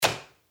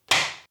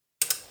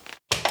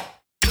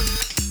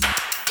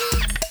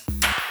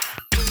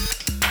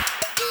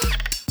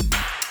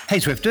Hey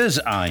Zwifters,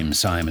 I'm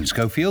Simon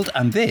Schofield,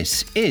 and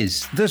this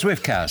is the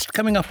Zwiftcast.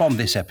 Coming up on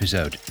this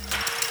episode,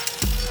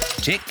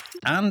 Tick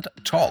and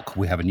Talk.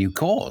 We have a new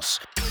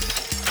course.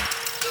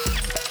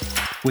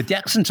 With the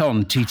accent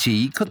on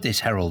TT, could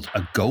this herald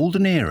a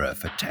golden era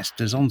for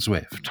testers on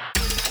Zwift?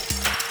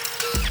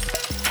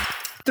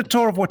 The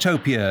Tour of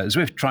Watopia,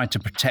 Zwift tried to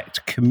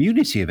protect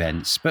community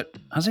events, but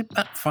has it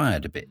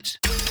backfired a bit?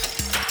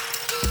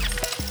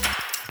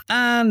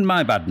 And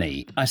my bad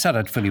knee. I said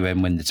I'd fill you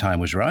in when the time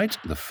was right.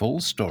 The full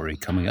story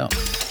coming up.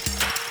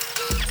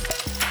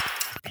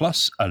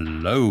 Plus a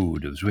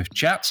load of Zwift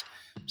chats.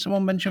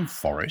 Someone mentioned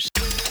Forest.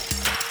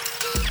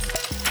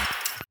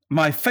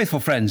 My faithful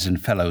friends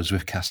and fellow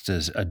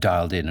Zwiftcasters are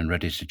dialed in and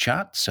ready to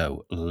chat,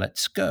 so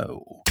let's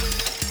go.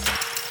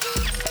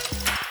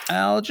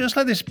 I'll just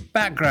let this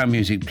background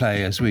music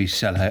play as we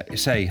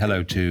say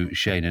hello to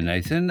Shane and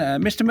Nathan.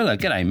 Mr. Miller,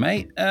 g'day,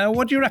 mate.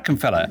 What do you reckon,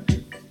 fella?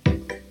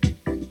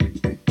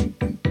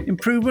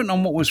 Improvement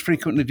on what was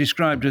frequently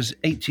described as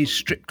 80s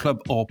strip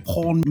club or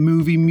porn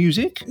movie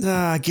music?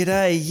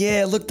 G'day.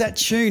 Yeah, look, that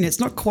tune, it's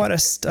not quite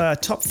a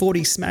top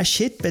 40 smash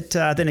hit, but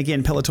then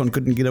again, Peloton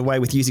couldn't get away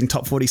with using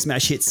top 40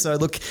 smash hits. So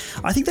look,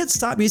 I think that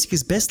start music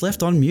is best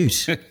left on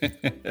mute.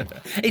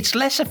 It's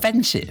less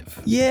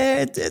offensive.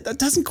 Yeah, it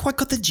doesn't quite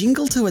got the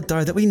jingle to it,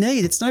 though, that we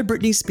need. It's no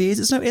Britney Spears.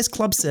 It's no S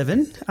Club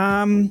 7.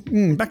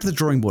 Back to the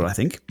drawing board, I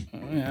think.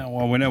 Yeah,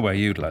 well, we know where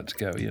you'd like to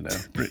go,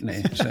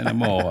 Brittany, say no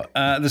more.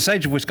 The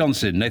Sage of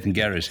Wisconsin, Nathan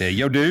Garris here.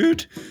 Yo,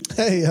 dude.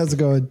 Hey, how's it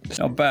going?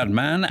 Not bad,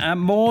 man.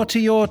 more to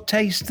your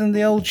taste than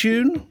the old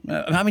tune?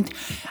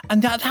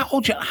 And that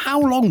old tune, how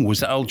long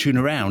was that old tune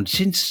around?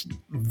 Since the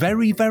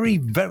very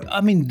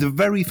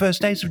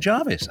first days of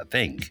Jarvis, I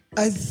think.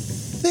 I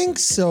think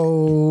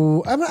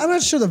so. I'm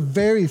not sure the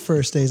very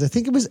first days. I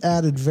think it was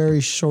added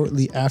very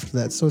shortly after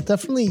that. So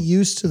definitely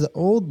used to the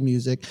old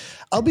music.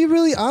 I'll be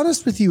really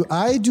honest with you.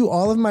 I do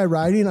all of my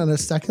riding on a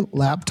second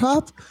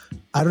laptop.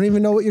 I don't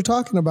even know what you're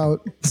talking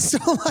about. So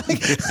I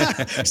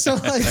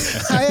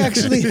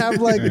actually have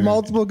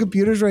multiple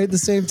computers right at the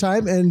same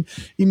time. And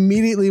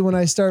immediately when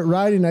I start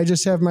riding, I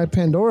just have my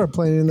Pandora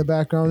playing in the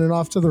background and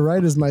off to the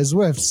right is my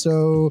Zwift.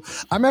 So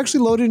I'm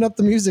actually loading up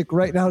the music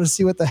right now to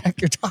see what the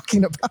heck you're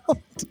talking about.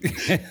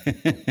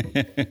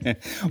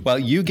 Well,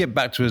 you get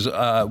back to us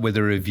with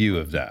a review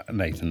of that,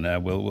 Nathan.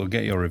 We'll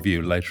get your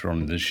review later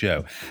on in the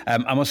show.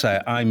 I must say,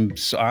 I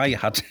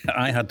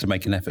had to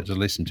make an effort to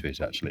listen to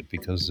it actually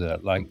because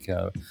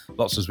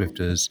lots of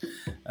Zwifters,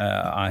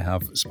 I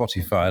have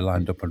Spotify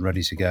lined up and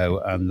ready to go,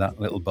 and that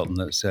little button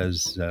that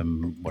says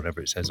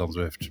whatever it says on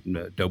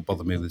Zwift, don't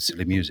bother me with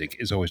silly music,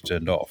 is always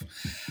turned off.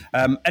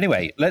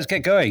 Anyway, let's get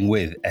going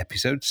with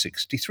episode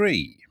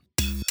 63.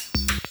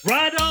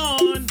 Right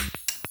on!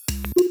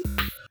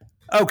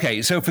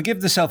 Okay, so forgive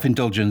the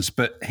self-indulgence,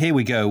 but here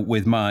we go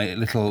with my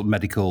little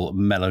medical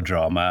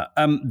melodrama.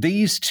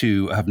 These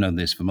two have known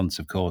this for months,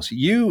 of course.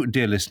 You,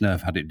 dear listener,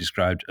 have had it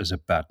described as a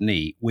bad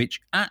knee, which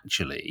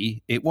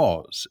actually it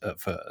was at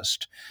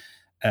first.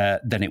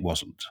 Then it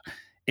wasn't.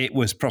 It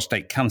was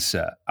prostate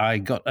cancer. I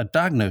got a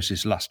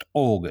diagnosis last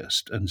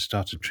August and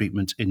started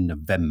treatment in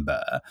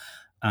November.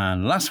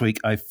 And last week,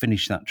 I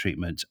finished that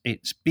treatment.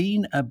 It's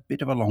been a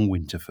bit of a long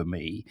winter for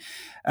me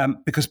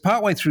because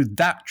partway through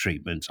that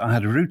treatment, I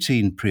had a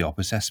routine pre-op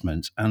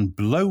assessment, and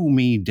blow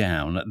me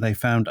down, they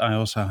found I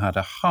also had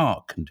a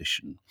heart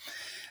condition.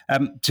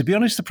 To be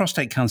honest, the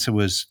prostate cancer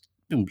was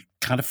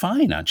kind of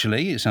fine,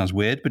 actually. It sounds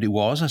weird, but it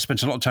was. I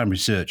spent a lot of time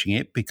researching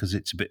it because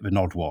it's a bit of an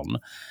odd one.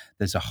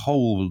 There's a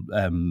whole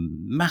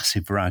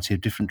massive variety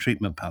of different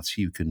treatment paths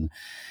you can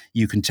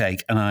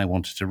take, and I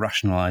wanted to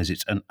rationalise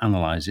it and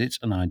analyse it,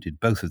 and I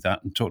did both of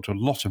that and talked to a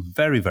lot of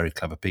very, very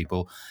clever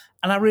people,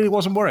 and I really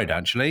wasn't worried,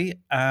 actually.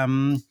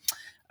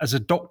 As a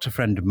doctor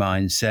friend of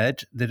mine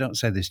said, they don't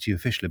say this to you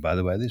officially, by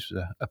the way, this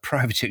was a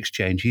private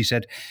exchange. He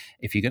said,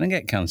 if you're going to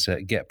get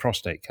cancer, get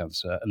prostate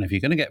cancer. And if you're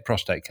going to get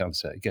prostate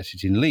cancer, get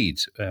it in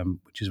Leeds,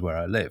 which is where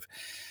I live.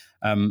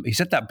 He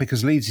said that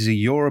because Leeds is a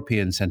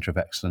European centre of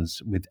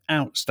excellence with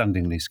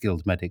outstandingly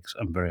skilled medics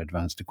and very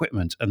advanced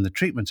equipment. And the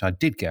treatment I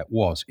did get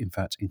was, in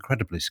fact,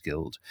 incredibly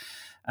skilled.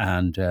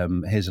 And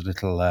here's a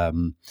little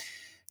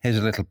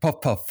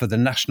puff for the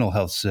National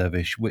Health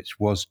Service, which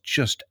was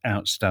just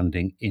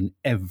outstanding in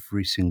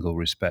every single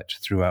respect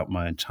throughout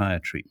my entire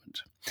treatment.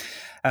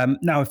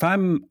 Now, if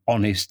I'm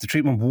honest, the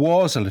treatment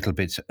was a little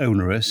bit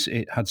onerous.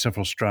 It had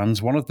several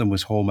strands. One of them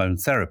was hormone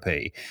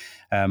therapy,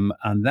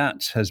 and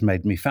that has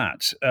made me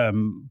fat.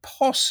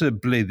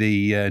 Possibly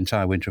the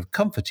entire winter of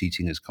comfort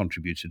eating has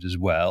contributed as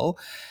well.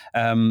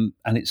 And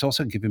it's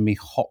also given me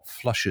hot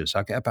flushes.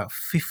 I get about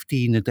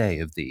 15 a day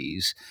of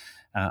these.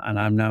 And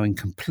I'm now in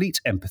complete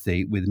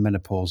empathy with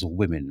menopausal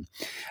women.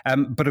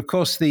 But of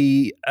course,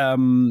 the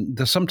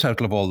sum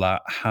total of all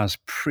that has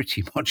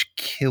pretty much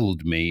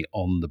killed me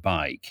on the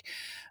bike.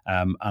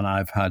 And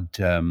I've had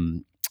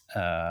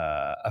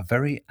a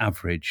very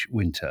average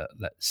winter,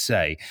 let's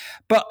say.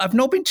 But I've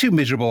not been too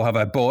miserable, have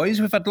I,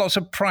 boys? We've had lots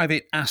of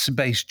private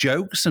ass-based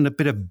jokes and a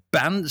bit of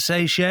bants,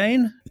 eh,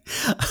 Shane?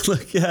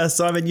 Look,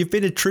 Simon, you've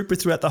been a trooper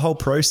throughout the whole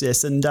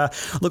process. And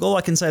look, all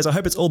I can say is I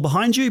hope it's all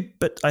behind you,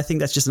 but I think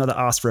that's just another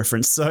ass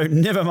reference. So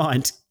never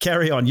mind.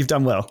 Carry on. You've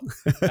done well.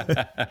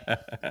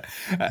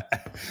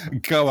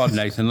 Go on,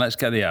 Nathan. Let's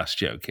get the ass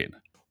joke in.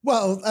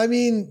 Well, I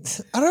mean,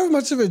 I don't have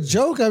much of a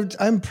joke.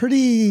 I'm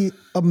pretty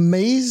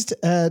amazed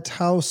at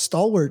how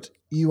stalwart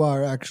you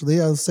are, actually.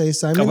 I'll say,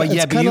 Simon. Oh, well,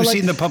 yeah, but you've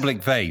seen the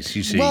public face,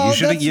 you see. Well,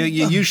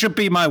 you should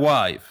be my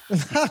wife.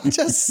 I'm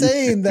just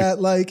saying that,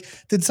 like,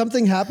 did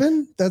something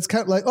happen? That's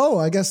kind of like, oh,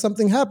 I guess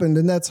something happened.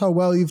 And that's how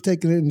well you've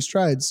taken it in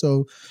stride.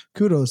 So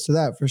kudos to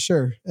that for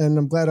sure. And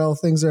I'm glad all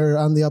things are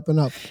on the up and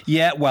up.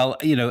 Yeah, well,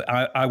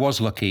 I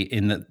was lucky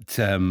in that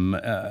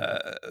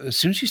as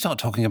soon as you start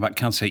talking about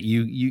cancer,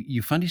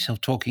 you find yourself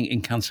talking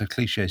in cancer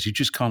cliches. You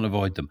just can't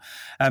avoid them.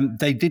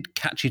 They did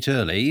catch it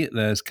early.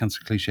 There's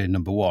cancer cliche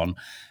number one.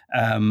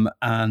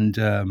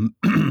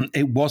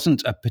 It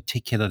wasn't a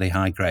particularly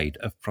high grade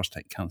of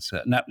prostate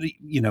cancer. Now,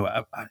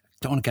 I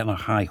don't want to get on a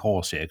high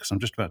horse here because I'm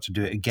just about to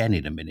do it again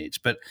in a minute.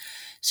 But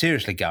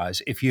seriously,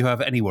 guys, if you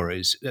have any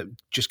worries,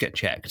 just get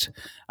checked.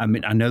 I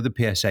mean, I know the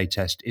PSA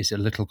test is a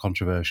little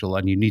controversial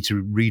and you need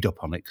to read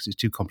up on it because it's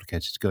too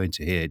complicated to go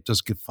into here. It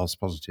does give false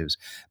positives,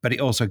 but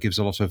it also gives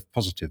a lot of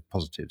positive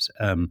positives.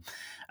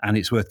 And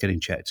it's worth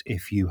getting checked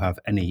if you have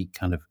any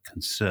kind of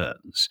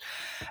concerns.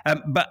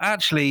 But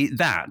actually,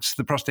 that's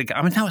the prostate.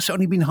 I mean, that's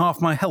only been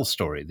half my health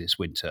story this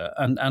winter.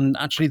 And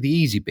actually the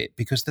easy bit,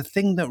 because the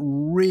thing that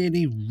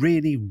really,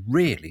 really,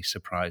 really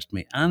surprised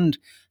me and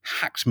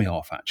hacks me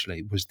off,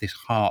 actually, was this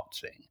heart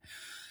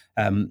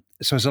thing.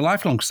 So as a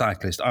lifelong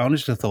cyclist, I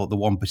honestly thought the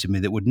one bit of me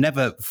that would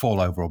never fall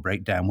over or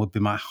break down would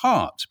be my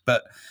heart.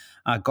 But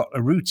I got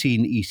a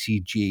routine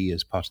ECG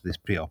as part of this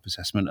pre-op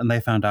assessment, and they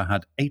found I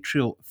had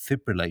atrial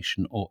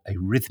fibrillation or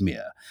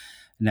arrhythmia.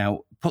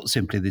 Now, put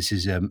simply, this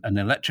is an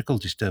electrical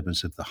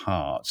disturbance of the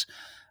heart.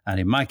 And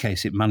in my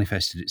case, it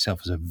manifested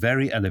itself as a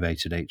very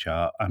elevated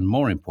HR and,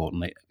 more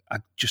importantly,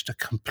 just a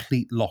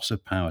complete loss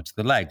of power to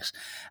the legs.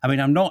 I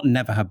mean,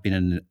 never have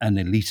been an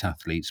elite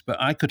athlete, but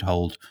I could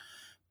hold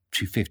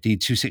 250,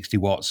 260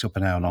 watts up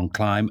an hour on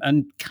climb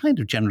and kind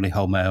of generally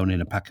hold my own in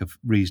a pack of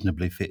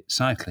reasonably fit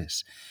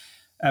cyclists.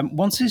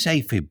 Once this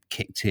AFib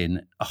kicked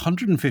in,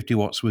 150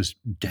 watts was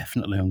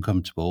definitely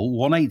uncomfortable,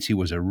 180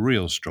 was a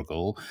real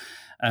struggle,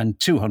 and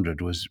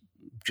 200 was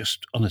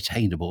just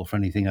unattainable for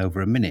anything over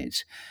a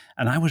minute.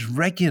 And I was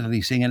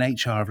regularly seeing an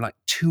HR of like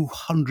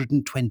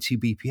 220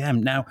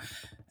 BPM. Now,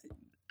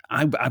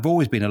 I've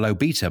always been a low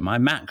beta. My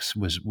max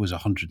was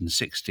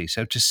 160.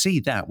 So to see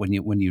that when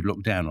you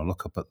look down or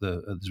look up at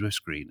the Zwift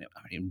screen,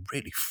 it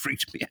really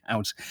freaked me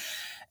out.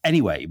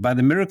 Anyway, by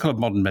the miracle of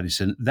modern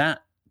medicine,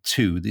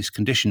 this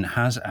condition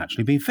has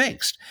actually been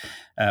fixed.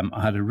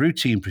 I had a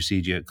routine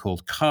procedure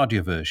called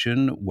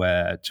cardioversion,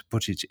 where, to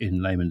put it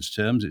in layman's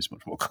terms, it's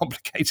much more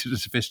complicated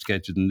and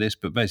sophisticated than this,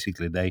 but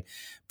basically they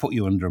put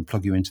you under and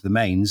plug you into the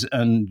mains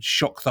and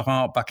shock the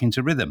heart back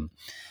into rhythm.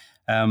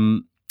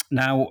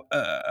 Now,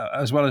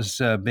 as well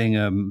as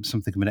being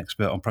something of an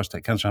expert on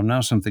prostate cancer, I'm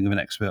now something of an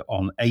expert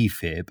on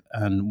AFib,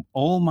 and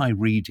all my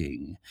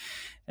reading,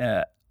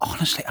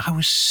 honestly, I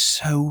was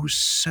so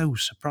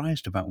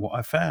surprised about what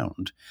I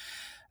found.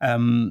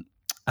 And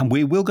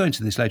we will go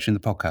into this later in the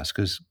podcast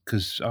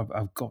because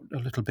I've got a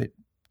little bit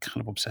kind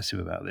of obsessive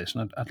about this,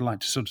 and I'd like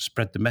to sort of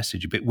spread the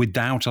message a bit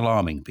without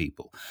alarming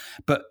people.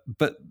 But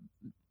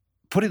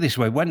put it this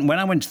way, when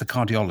I went to the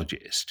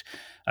cardiologist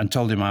and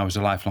told him I was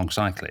a lifelong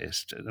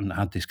cyclist and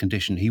had this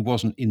condition, he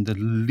wasn't in the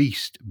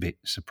least bit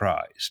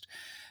surprised.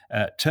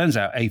 Turns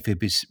out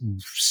AFib is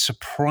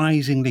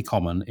surprisingly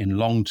common in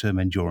long-term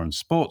endurance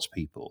sports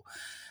people.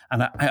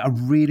 And I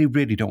really,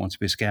 really don't want to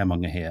be a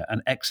scaremonger here.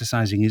 And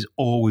exercising is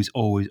always,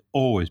 always,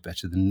 always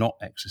better than not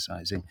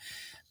exercising.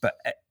 But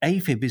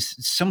AFib is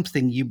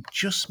something you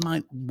just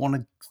might want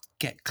to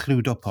get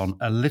clued up on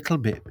a little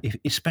bit,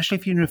 especially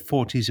if you're in your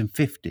 40s and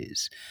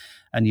 50s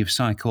and you've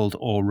cycled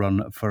or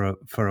run for a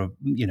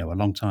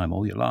long time,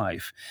 all your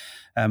life.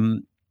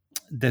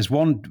 There's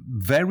one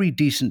very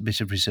decent bit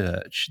of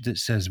research that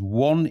says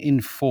 1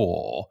 in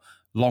 4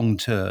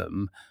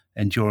 long-term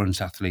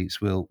endurance athletes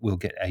will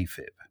get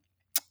AFib.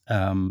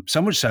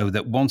 So much so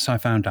that once I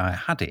found I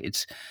had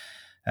it,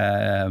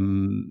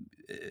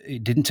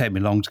 it didn't take me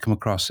long to come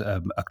across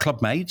a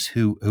clubmate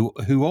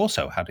who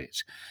also had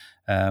it.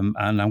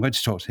 And I'm going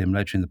to talk to him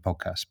later in the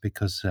podcast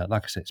because,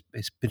 like I said,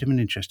 it's a bit of an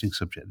interesting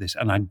subject, this,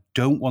 and I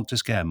don't want to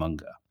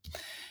scaremonger.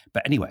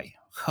 But anyway,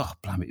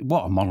 blimey,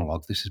 what a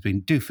monologue this has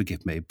been. Do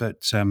forgive me,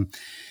 but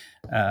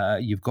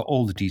you've got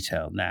all the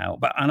detail now.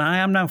 And I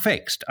am now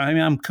fixed. I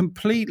mean, I'm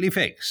completely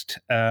fixed.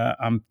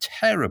 I'm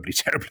terribly,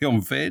 terribly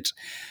unfit.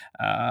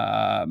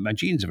 My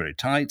jeans are very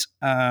tight,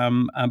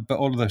 but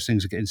all of those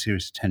things are getting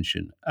serious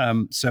attention.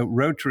 So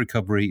road to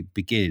recovery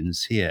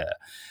begins here.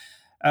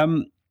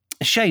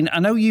 Shane, I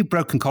know you've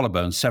broken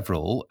collarbones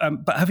several,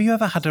 but have you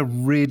ever had a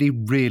really,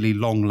 really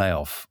long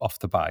layoff off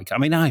the bike? I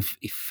mean, I've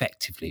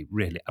effectively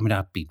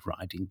I've been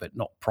riding, but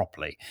not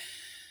properly.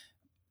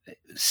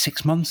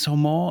 6 months or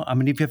more? I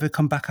mean, have you ever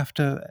come back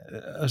after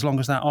as long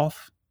as that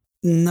off?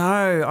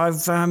 No,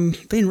 I've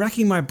been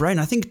racking my brain.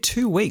 I think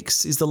 2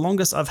 weeks is the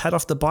longest I've had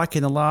off the bike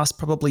in the last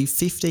probably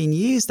 15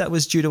 years. That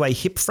was due to a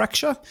hip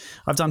fracture.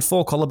 I've done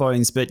 4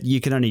 collarbones, but you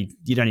don't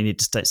need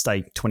to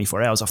stay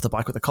 24 hours off the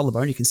bike with a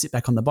collarbone. You can sit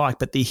back on the bike.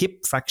 But the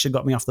hip fracture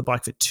got me off the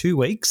bike for 2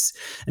 weeks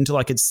until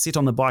I could sit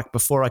on the bike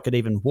before I could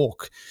even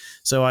walk.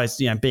 So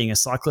being a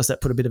cyclist,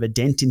 that put a bit of a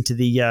dent into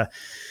the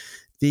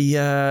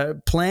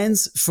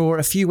plans for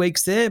a few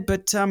weeks there.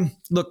 But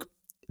look,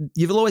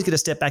 you've always got to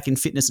step back in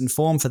fitness and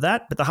form for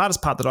that. But the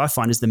hardest part that I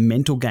find is the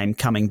mental game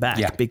coming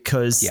back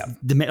because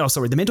the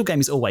mental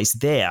game is always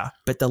there,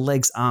 but the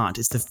legs aren't.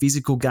 It's the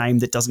physical game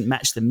that doesn't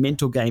match the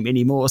mental game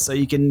anymore. So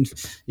you can,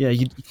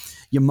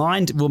 your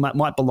mind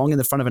might belong in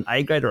the front of an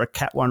A grade or a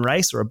Cat 1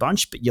 race or a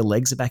bunch, but your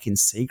legs are back in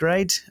C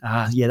grade.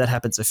 That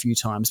happens a few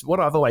times. But what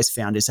I've always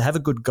found is to have a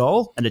good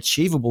goal, an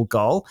achievable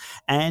goal,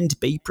 and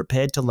be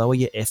prepared to lower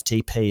your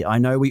FTP. I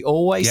know we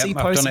always see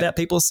posts about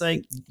people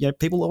saying,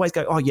 people always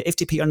go, oh, your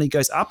FTP only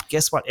goes up.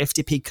 Guess what?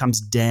 FTP comes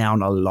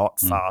down a lot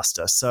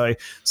faster. So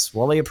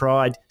swallow your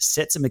pride,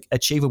 set some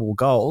achievable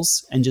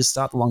goals, and just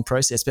start the long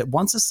process. But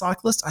once a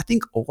cyclist, I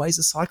think always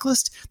a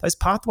cyclist, those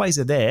pathways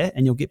are there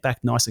and you'll get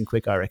back nice and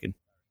quick, I reckon.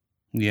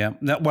 Yeah.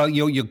 Well,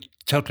 you're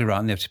totally right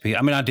on the FTP.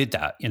 I mean, I did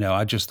that.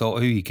 I just thought,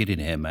 who are you kidding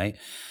here, mate?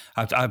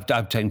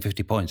 I've taken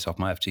 50 points off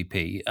my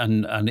FTP,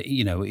 and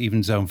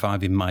even zone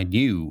 5 in my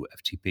new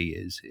FTP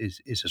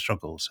is a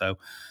struggle. So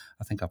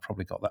I think I've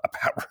probably got that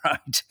about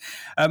right.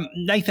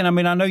 Nathan, I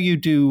mean, I know you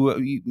do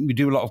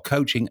a lot of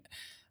coaching,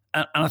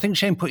 and I think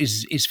Shane put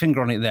his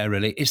finger on it there.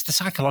 Really, it's the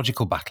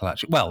psychological battle.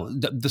 Actually, well,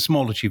 the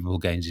small achievable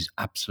gains is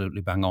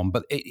absolutely bang on,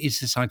 but it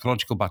is the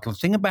psychological battle. The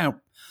thing about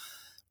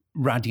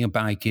riding a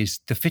bike is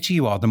the fitter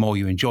you are, the more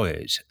you enjoy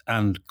it,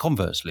 and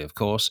conversely, of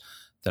course,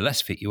 the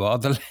less fit you are,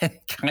 the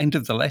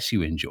less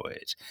you enjoy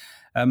it.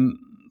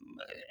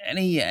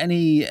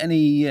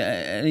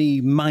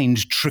 Any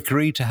mind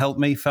trickery to help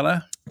me,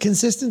 fella?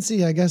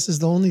 Consistency, I guess, is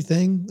the only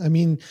thing. I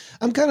mean,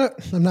 I'm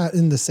not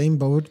in the same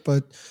boat,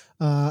 but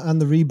on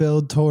the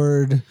rebuild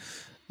toward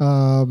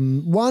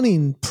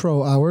wanting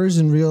pro hours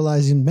and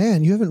realizing,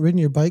 man, you haven't ridden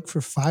your bike for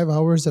 5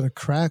 hours at a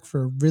crack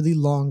for a really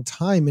long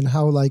time, and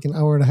how like an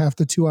hour and a half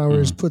to 2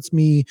 hours puts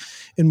me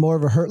in more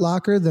of a hurt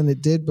locker than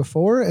it did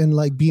before, and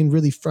like being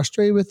really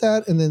frustrated with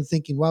that, and then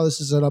thinking, wow,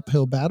 this is an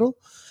uphill battle.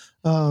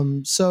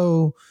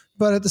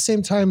 But at the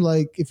same time,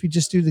 like if you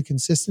just do the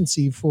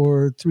consistency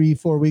for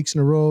 3-4 weeks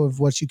in a row of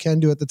what you can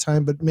do at the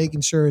time, but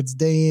making sure it's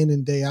day in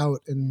and day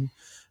out, and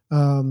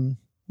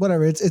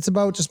whatever, it's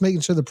about just making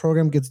sure the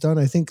program gets done.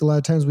 I think a lot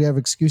of times we have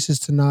excuses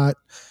to not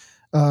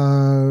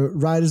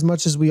ride as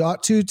much as we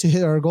ought to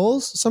hit our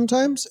goals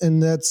sometimes.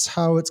 And that's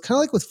how it's kind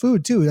of like with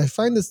food too. I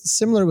find this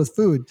similar with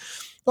food.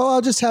 Oh,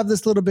 I'll just have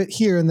this little bit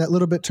here, and that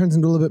little bit turns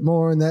into a little bit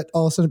more, and that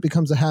all of a sudden it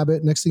becomes a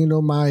habit. Next thing you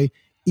know, my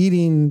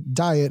eating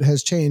diet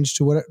has changed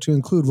to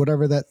include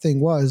whatever that thing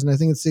was. And I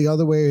think it's the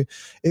other way.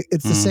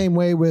 It's the same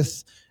way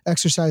with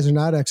exercise or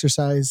not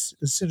exercise.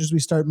 As soon as we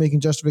start making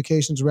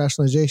justifications,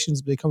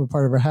 rationalizations, become a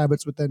part of our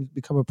habits, but then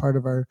become a part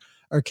of our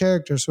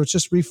character. So it's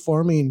just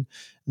reforming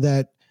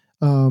that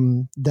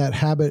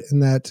habit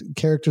and that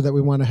character that we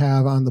want to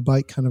have on the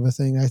bike, kind of a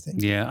thing, I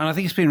think. Yeah, and I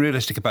think it's been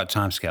realistic about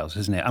timescales,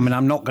 isn't it? I mean,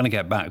 I'm not going to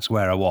get back to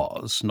where I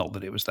was, not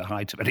that it was the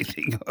height of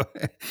anything,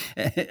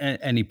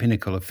 any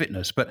pinnacle of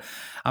fitness, but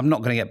I'm not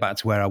going to get back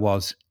to where I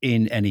was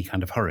in any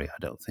kind of hurry, I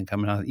don't think. I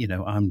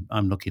mean,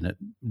 I'm looking at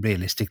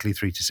realistically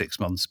 3 to 6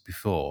 months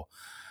before.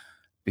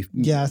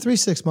 Yeah,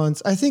 3-6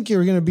 months. I think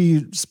you're going to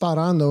be spot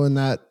on, though, in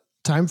that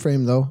time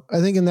frame, though. I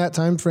think in that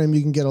time frame,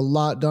 you can get a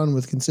lot done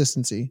with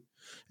consistency.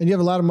 And you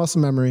have a lot of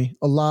muscle memory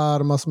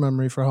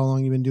for how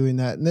long you've been doing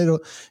that. And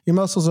your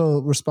muscles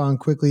will respond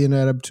quickly and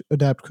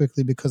adapt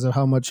quickly because of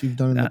how much you've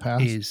done in the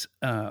past. That is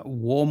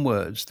warm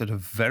words that are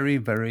very,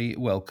 very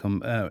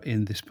welcome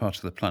in this part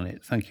of the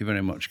planet. Thank you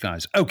very much,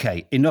 guys.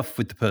 Okay, enough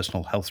with the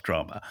personal health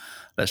drama.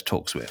 Let's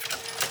talk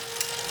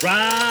Zwift.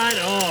 Ride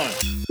on.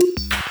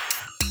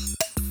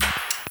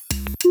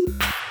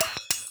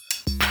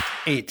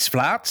 It's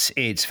flat,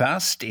 it's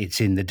fast, it's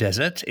in the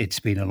desert. It's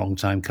been a long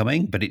time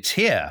coming, but it's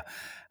here.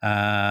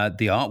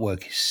 The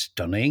artwork is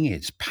stunning.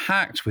 It's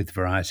packed with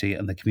variety,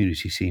 and the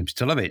community seems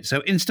to love it.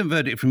 So, instant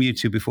verdict from you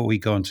two before we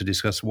go on to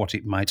discuss what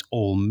it might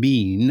all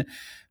mean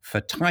for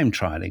time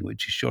trialing,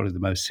 which is surely the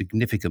most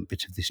significant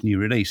bit of this new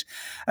release.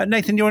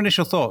 Nathan, your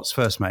initial thoughts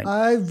first, mate.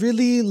 I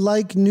really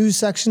like new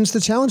sections to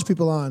challenge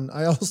people on.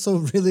 I also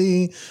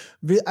really,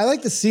 I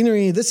like the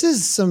scenery. This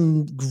is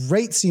some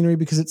great scenery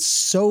because it's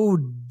so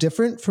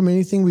different from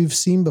anything we've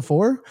seen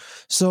before.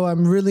 So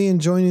I'm really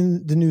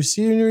enjoying the new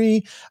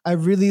scenery. I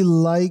really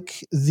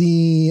like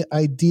the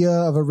idea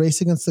of a race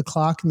against the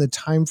clock and the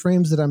time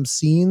frames that I'm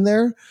seeing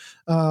there.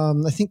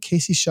 I think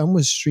Casey Shum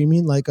was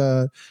streaming like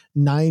a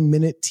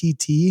 9-minute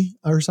TT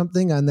or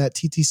something on that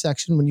TT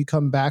section when you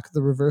come back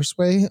the reverse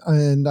way.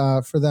 And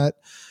for that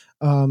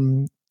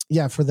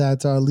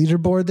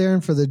leaderboard there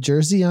and for the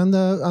jersey on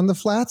the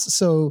flats.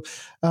 So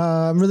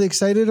I'm really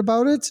excited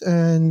about it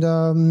and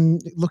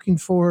looking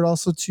forward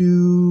also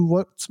to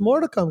what's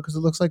more to come, because it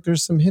looks like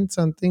there's some hints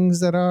on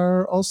things that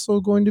are also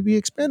going to be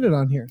expanded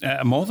on here.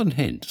 More than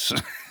hints.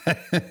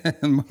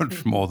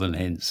 Much more than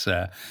hints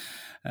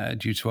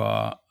due to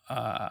our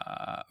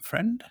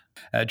friend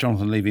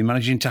Jonathan Levy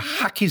managing to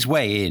hack his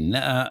way in,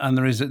 and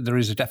there is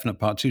a definite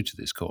part 2 to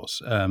this course,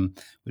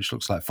 which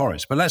looks like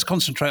Forest. But let's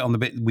concentrate on the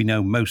bit we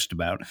know most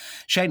about.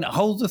 Shane,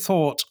 hold the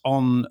thought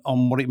on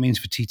what it means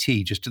for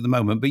TT just at the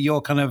moment, but your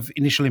kind of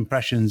initial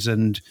impressions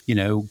and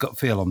gut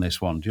feel on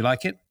this one. Do you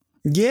like it?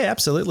 Yeah,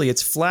 absolutely.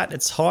 It's flat,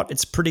 it's hot,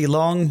 it's pretty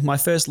long. My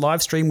first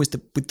live stream was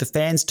with the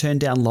fans turned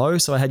down low,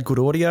 so I had good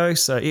audio.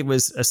 So it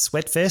was a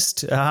sweat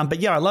fest. But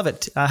yeah, I love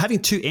it.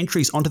 Having 2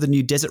 entries onto the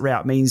new desert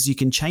route means you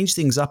can change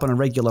things up on a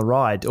regular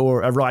ride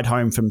or a ride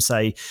home from,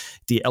 say,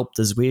 the Alp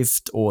the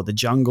Zwift or the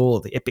Jungle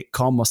or the Epic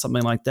Com or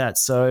something like that.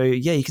 So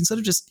yeah, you can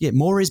sort of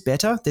more is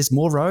better. There's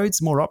more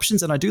roads, more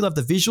options. And I do love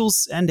the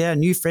visuals and our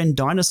new friend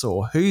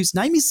Dinosaur, whose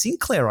name is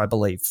Sinclair, I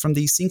believe, from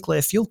the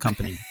Sinclair Fuel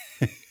Company.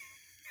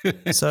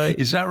 So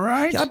is that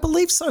right? Yeah, I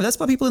believe so. That's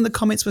what people in the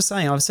comments were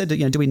saying. I've said,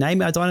 do we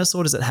name our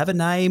dinosaur? Does it have a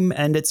name?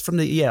 And it's from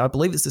I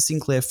believe it's the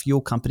Sinclair Fuel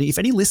Company. If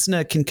any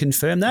listener can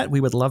confirm that, we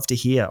would love to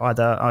hear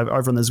either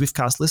over on the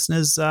Zwiftcast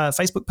listeners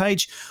Facebook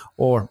page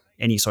or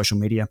any social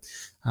media.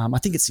 I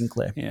think it's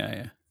Sinclair.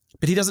 Yeah.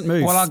 But he doesn't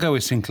move. Well, I'll go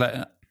with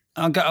Sinclair.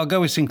 I'll go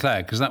with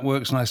Sinclair because that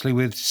works nicely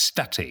with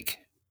static.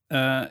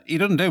 He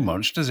doesn't do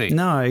much, does he?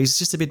 No, he's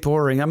just a bit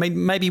boring. I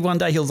mean, maybe one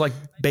day he'll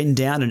bend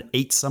down and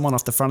eat someone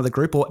off the front of the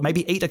group, or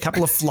maybe eat a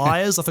couple of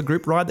flyers off a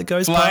group ride that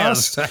goes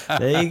past.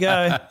 There you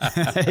go.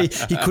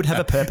 He could have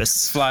a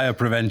purpose. Flyer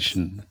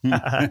prevention.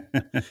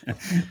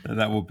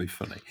 That would be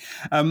funny.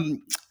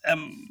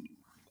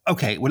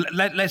 Okay, well,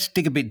 let's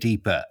dig a bit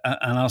deeper,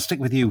 and I'll stick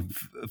with you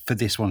for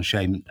this one,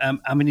 Shane.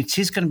 I mean, it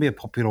is going to be a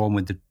popular one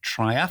with the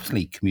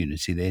triathlete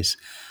community, this,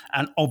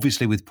 and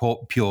obviously with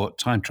pure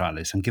time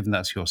trialists. And given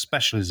that's your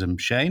specialism,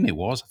 Shane, I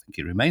think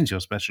it remains your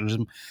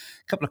specialism.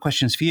 A couple of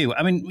questions for you.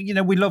 I mean,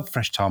 we love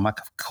fresh tarmac,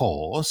 of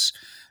course,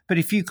 but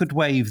if you could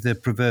wave the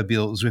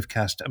proverbial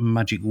Zwiftcast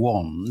magic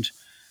wand,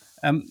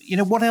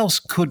 what else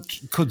could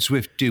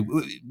Zwift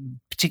do?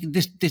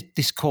 Particularly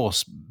this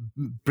course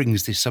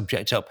brings this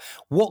subject up.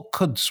 What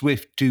could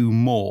Zwift do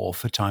more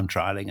for time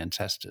trialing and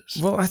testers?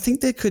 Well, I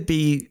think there could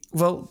be.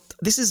 Well,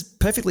 this is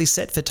perfectly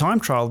set for time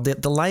trial.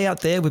 The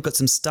layout there, we've got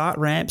some start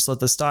ramps or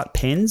the start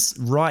pens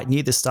right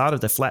near the start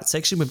of the flat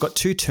section. We've got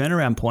 2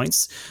 turnaround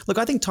points. Look,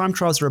 I think time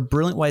trials are a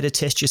brilliant way to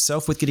test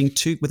yourself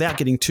without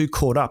getting too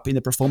caught up in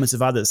the performance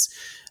of others.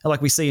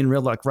 Like we see in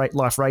real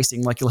life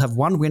racing, you'll have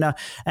one winner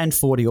and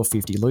 40 or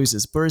 50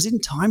 losers. Whereas in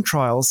time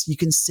trials, you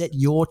can set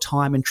your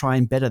time and try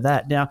and better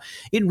that. Now,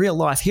 in real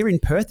life, here in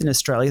Perth in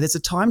Australia, there's a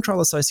time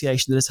trial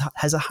association that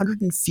has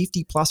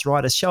 150 plus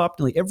riders show up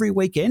nearly every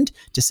weekend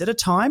to set a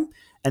time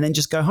and then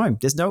just go home.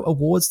 There's no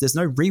awards, there's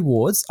no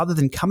rewards other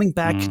than coming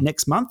back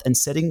next month and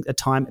setting a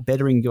time,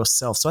 bettering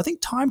yourself. So I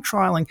think time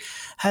trialing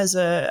has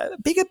a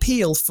big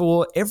appeal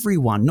for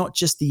everyone, not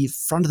just the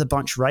front of the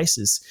bunch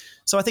races.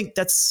 So I think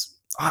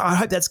I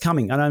hope that's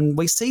coming. And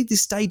we see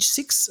this stage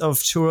 6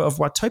 of Tour of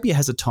Watopia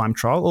has a time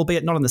trial,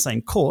 albeit not on the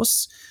same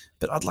course,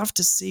 but I'd love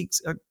to see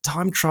a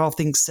time trial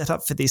thing set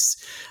up for this.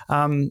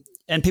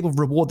 And people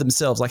reward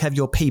themselves, have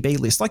your PB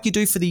list, like you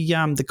do for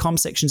the com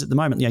sections at the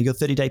moment, your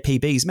 30-day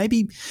PBs,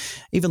 maybe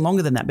even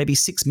longer than that, maybe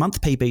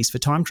 6-month PBs for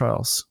time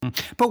trials.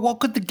 But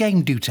what could the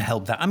game do to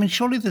help that? I mean,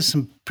 surely there's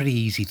some pretty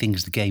easy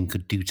things the game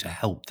could do to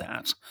help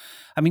that.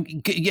 I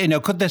mean,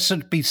 could there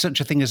be such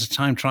a thing as a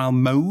time trial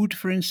mode,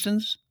 for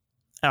instance?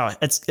 Oh,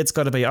 it's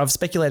got to be. I've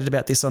speculated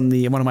about this on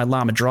one of my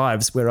llama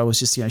drives where I was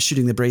just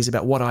shooting the breeze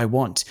about what I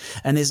want.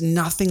 And there's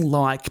nothing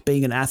like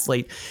being an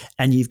athlete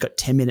and you've got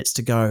 10 minutes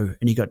to go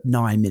and you've got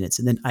 9 minutes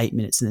and then 8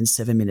 minutes and then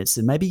 7 minutes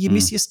and maybe you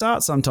miss your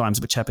start sometimes,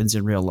 which happens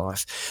in real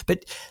life.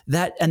 But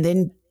that, and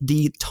then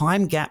the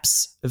time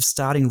gaps of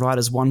starting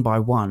riders one by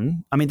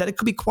one, I mean, that it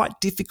could be quite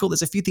difficult.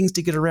 There's a few things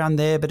to get around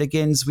there, but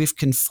again, Zwift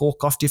can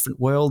fork off different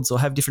worlds or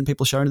have different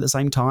people shown at the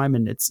same time,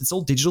 and it's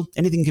all digital.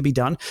 Anything can be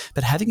done,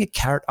 but having a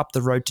carrot up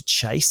the road to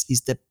chase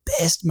is the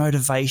best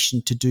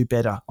motivation to do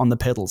better on the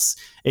pedals.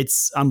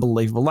 It's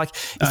unbelievable.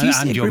 If you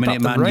and your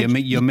minute man,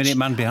 your minute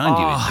man behind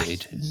you,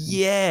 indeed.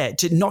 Yeah,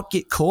 to not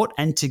get caught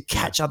and to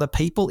catch other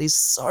people is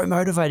so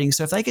motivating.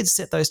 So if they could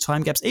set those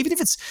time gaps, even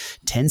if it's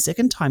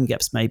 10-second time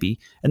gaps maybe,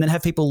 and then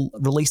have people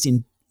released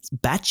in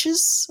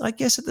batches, I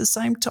guess, at the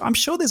same time. I'm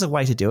sure there's a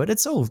way to do it.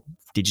 It's all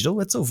digital.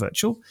 It's all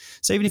virtual.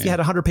 So even if you had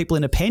 100 people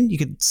in a pen, you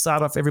could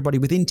start off everybody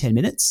within 10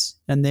 minutes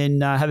and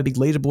then have a big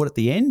leaderboard at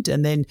the end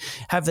and then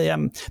have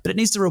the but it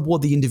needs to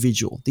reward the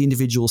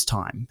individual's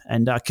time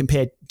and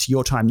compared to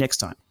your time next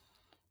time.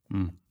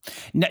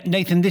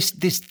 Nathan,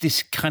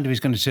 this kind of is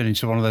going to turn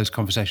into one of those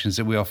conversations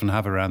that we often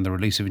have around the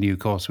release of a new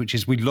course, which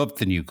is we love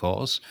the new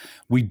course.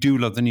 We do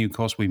love the new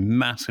course. We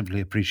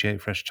massively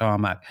appreciate fresh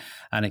tarmac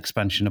and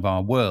expansion of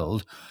our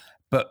world.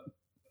 But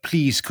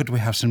please, could we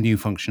have some new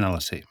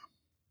functionality?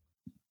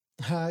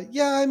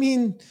 Yeah, I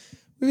mean,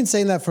 we've been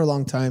saying that for a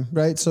long time,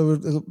 right? So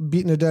we're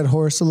beating a dead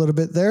horse a little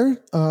bit there.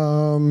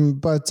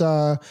 But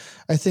I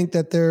think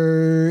that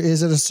there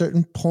is at a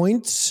certain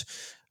point,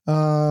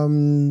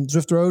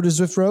 Zwift Road is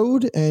Zwift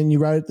Road, and you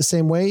ride it the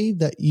same way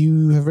that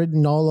you have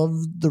ridden all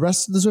of the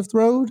rest of the Zwift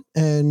Road.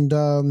 And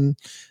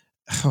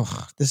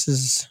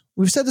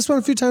we've said this one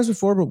a few times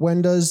before, but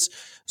when does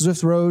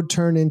Zwift Road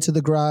turn into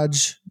the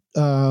garage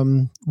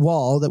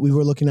wall that we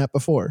were looking at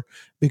before?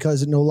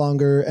 Because it no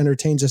longer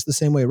entertains us the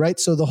same way, right?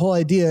 So the whole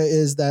idea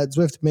is that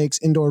Zwift makes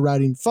indoor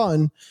riding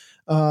fun.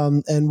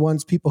 And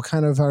once people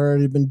kind of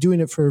already been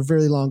doing it for a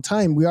very long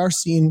time, we are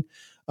seeing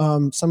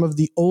some of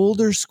the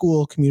older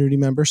school community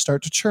members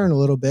start to churn a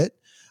little bit.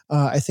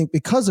 I think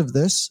because of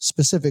this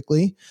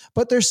specifically,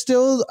 but there's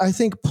still, I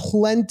think,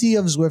 plenty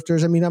of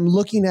Zwifters. I mean, I'm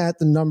looking at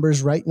the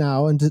numbers right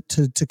now and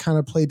to kind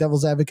of play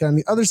devil's advocate on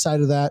the other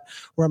side of that,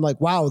 where I'm like,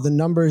 wow, the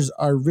numbers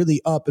are really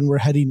up and we're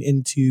heading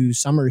into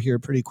summer here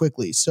pretty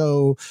quickly.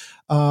 So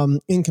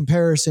in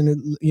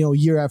comparison,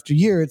 year after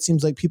year, it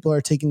seems like people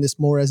are taking this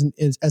more as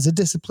a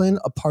discipline,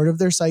 a part of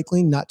their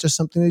cycling, not just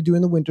something they do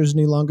in the winters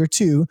any longer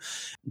too.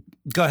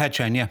 Go ahead,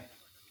 Shane. Yeah.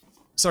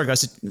 Sorry,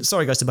 guys,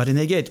 to butt in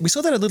there. Yeah, we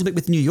saw that a little bit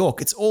with New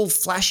York. It's all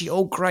flashy,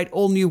 all great,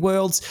 all new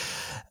worlds.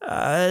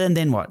 And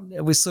then what?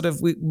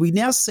 We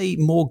now see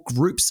more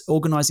groups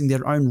organising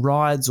their own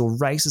rides or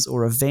races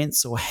or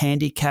events or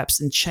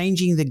handicaps and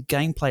changing the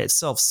gameplay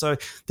itself. So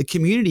the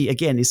community,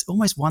 again, is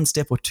almost one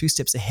step or two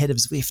steps ahead of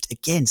Zwift,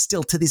 again,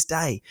 still to this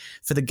day,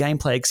 for the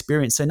gameplay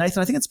experience. So,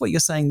 Nathan, I think that's what you're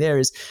saying there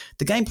is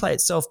the gameplay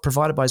itself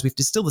provided by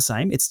Zwift is still the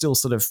same. It's still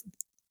sort of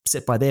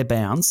set by their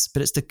bounds,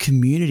 but it's the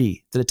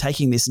community that are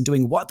taking this and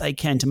doing what they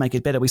can to make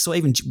it better. We saw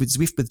even with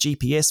Zwift with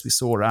GPS, we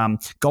saw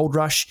Gold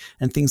Rush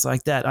and things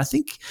like that. I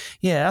think,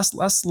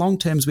 us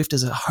long-term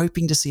Zwifters are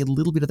hoping to see a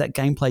little bit of that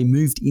gameplay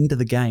moved into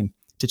the game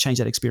to change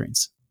that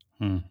experience.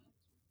 But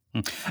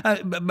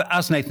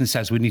as Nathan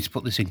says, we need to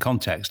put this in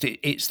context.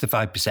 It's the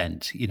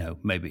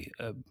 5%, maybe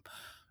 8%,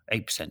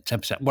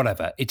 10%,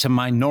 whatever. It's a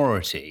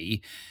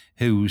minority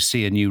who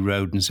see a new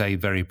road and say,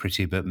 very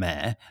pretty, but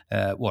meh,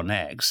 what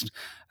next?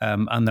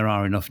 And there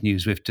are enough new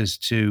Zwifters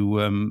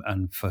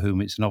and for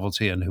whom it's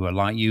novelty and who are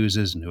light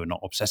users and who are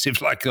not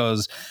obsessive like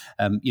us,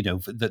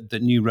 that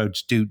new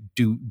roads do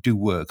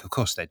work. Of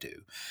course they do.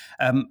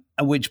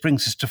 Which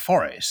brings us to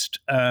Forest.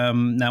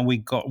 Now, we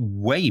got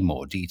way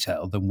more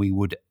detail than we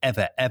would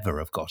ever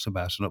have got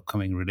about an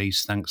upcoming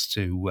release, thanks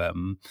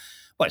to,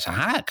 it's a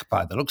hack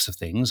by the looks of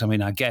things. I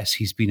mean, I guess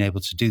he's been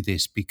able to do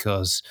this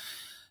because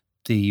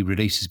the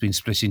release has been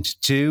split into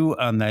two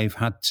and they've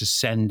had to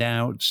send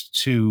out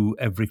to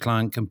every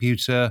client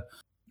computer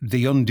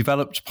the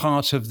undeveloped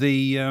part of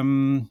the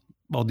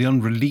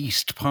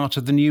unreleased part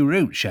of the new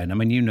route, Shane. I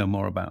mean, you know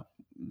more about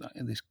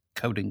this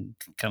coding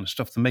kind of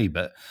stuff than me,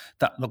 but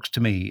that looks to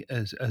me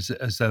as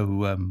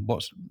though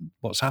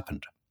what's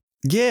happened.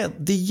 Yeah,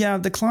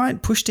 the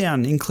client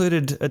pushdown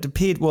included, it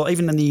appeared, well,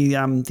 even in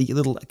the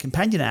little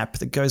companion app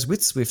that goes with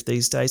Zwift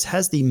these days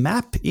has the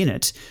map in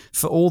it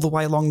for all the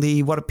way along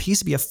what appears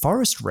to be a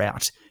forest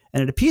route.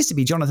 And it appears to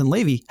be Jonathan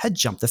Levy had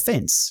jumped the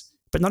fence.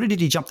 But not only did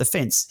he jump the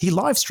fence, he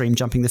live streamed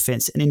jumping the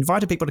fence and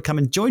invited people to come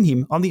and join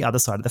him on the other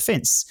side of the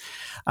fence.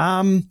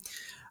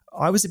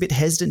 I was a bit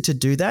hesitant to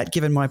do that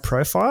given my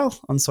profile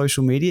on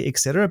social media,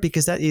 etc.,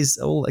 because that is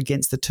all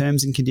against the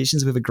terms and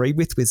conditions we've agreed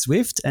with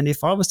Zwift. And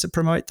if I was to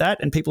promote that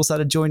and people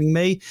started joining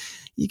me,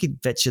 you could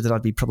bet you that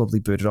I'd be probably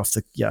booted off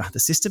the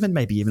system and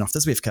maybe even off the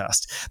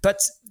Zwiftcast. But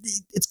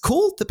it's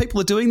cool that people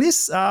are doing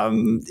this.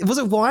 Was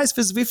it wise for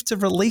Zwift to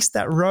release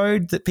that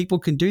road that people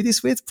can do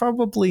this with?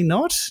 Probably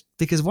not,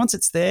 because once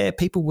it's there,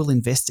 people will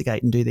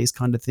investigate and do these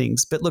kind of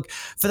things. But look,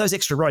 for those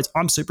extra roads,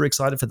 I'm super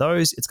excited for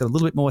those. It's got a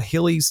little bit more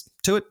hillies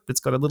to it.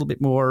 It's got a little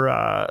bit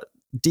more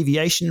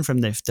deviation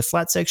from the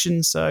flat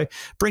section. So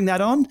bring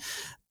that on.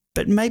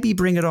 But maybe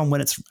bring it on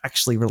when it's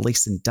actually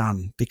released and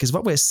done, because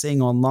what we're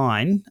seeing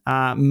online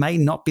may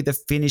not be the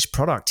finished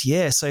product.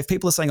 Yeah, so if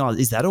people are saying, "Oh,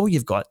 is that all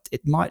you've got?"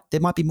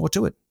 There might be more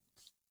to it.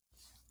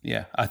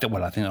 Yeah, I think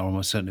there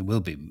almost certainly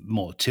will be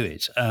more to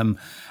it. And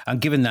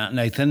given that,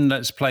 Nathan,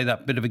 let's play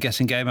that bit of a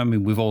guessing game. I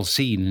mean, we've all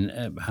seen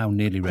how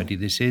nearly ready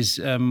this is.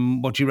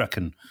 What do you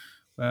reckon?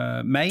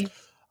 May?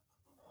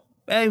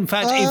 In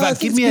fact,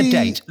 give me a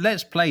date.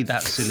 Let's play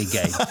that silly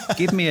game.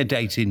 Give me a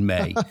date in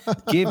May.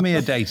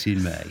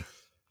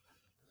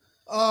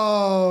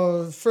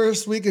 Oh,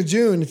 first week of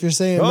June, if you're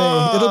saying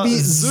May. It'll be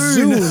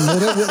Zune.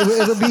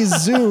 It'll be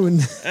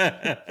Zune.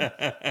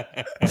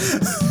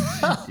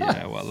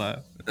 Yeah,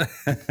 well,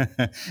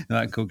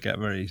 That could get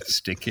very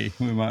sticky.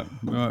 We might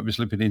be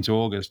slipping into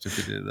August if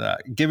we do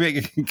that.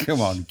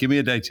 Come on, give me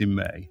a date in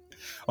May.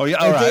 Oh yeah,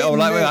 all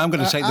right. I'm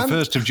going to take the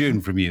 1st of June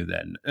from you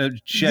then.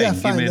 Shane, yeah,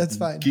 fine, that's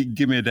fine.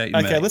 Give me a date in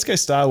May. Okay, let's go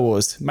Star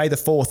Wars. May the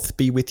 4th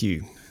be with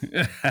you.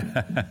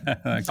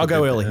 I'll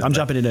go early. I'm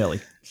jumping in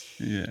early.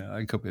 Yeah,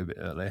 I could be a bit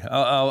early.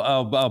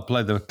 I'll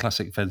play the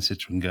classic fence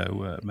sitter and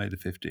go May the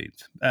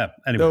 15th.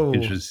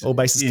 Anyway, all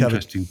bases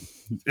covered.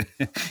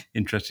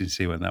 Interesting to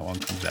see when that one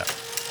comes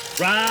out.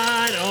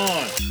 Right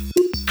on.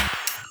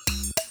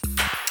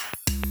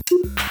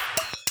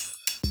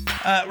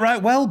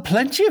 Right, well,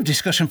 plenty of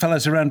discussion,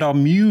 fellas, around our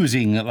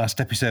musing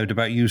last episode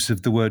about use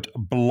of the word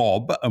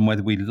blob and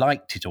whether we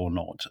liked it or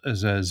not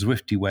as a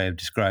Zwifty way of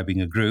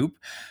describing a group.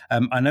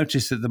 I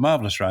noticed that the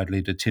marvellous ride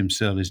leader, Tim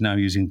Searle, is now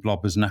using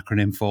blob as an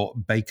acronym for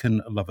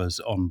Bacon Lovers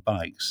on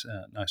Bikes.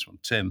 Nice one,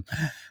 Tim.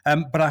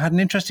 But I had an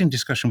interesting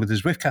discussion with a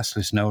Zwiftcast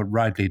listener,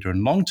 ride leader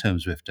and long-term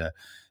Zwifter,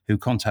 who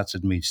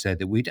contacted me to say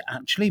that we'd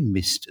actually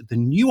missed the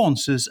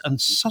nuances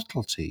and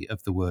subtlety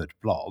of the word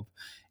blob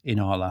in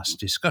our last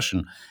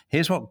discussion.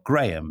 Here's what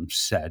Graham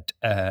said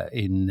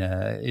in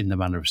the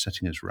manner of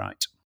setting us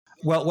right.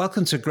 Well,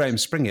 welcome to Graham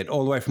Springett,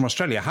 all the way from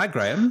Australia. Hi,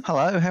 Graham.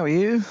 Hello, how are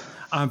you?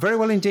 I'm very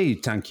well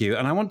indeed, thank you.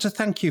 And I want to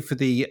thank you for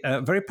the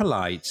very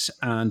polite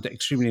and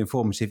extremely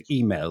informative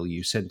email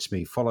you sent to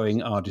me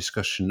following our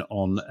discussion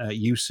on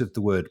use of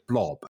the word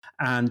blob.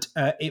 And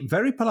it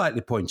very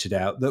politely pointed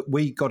out that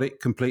we got it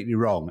completely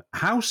wrong.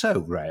 How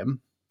so,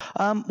 Graham?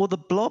 Well, the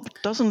blob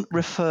doesn't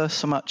refer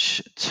so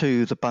much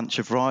to the bunch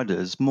of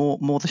riders,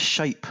 more the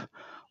shape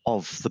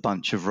of the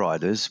bunch of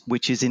riders,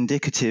 which is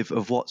indicative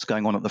of what's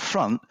going on at the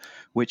front,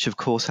 which of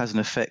course has an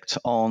effect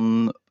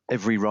on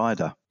every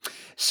rider.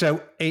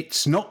 So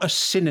it's not a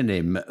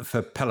synonym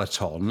for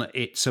peloton.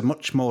 It's a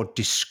much more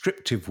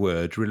descriptive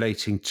word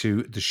relating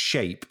to the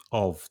shape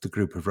of the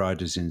group of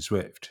riders in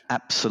Zwift.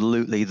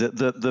 Absolutely.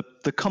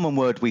 The common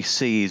word we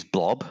see is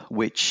blob,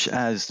 which,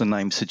 as the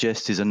name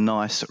suggests, is a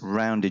nice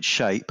rounded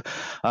shape.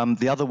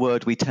 The other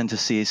word we tend to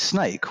see is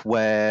snake,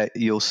 where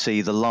you'll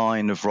see the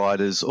line of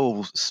riders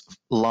all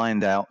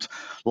lined out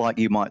like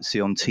you might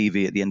see on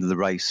TV at the end of the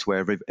race,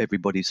 where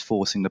everybody's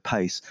forcing the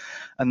pace.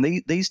 And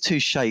these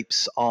two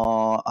shapes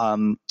are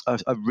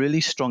a really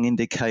strong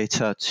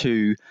indicator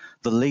to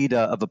the leader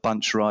of a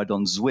bunch ride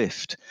on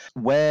Zwift,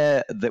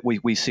 where that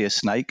we see a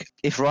snake.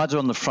 If riders are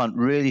on the front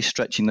really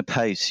stretching the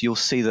pace, you'll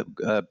see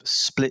that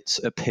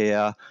splits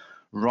appear.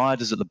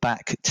 Riders at the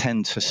back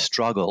tend to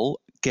struggle,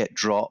 get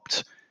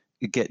dropped,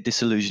 get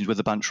disillusioned with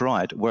the bunch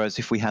ride. Whereas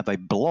if we have a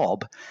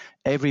blob,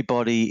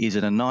 everybody is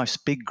in a nice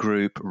big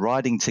group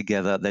riding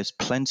together. There's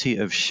plenty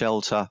of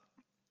shelter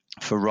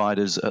for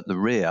riders at the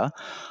rear,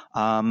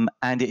 and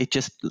it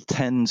just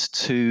tends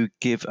to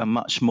give a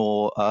much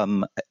more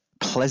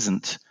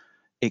pleasant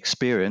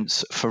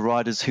experience for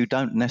riders who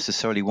don't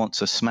necessarily want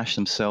to smash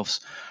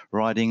themselves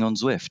riding on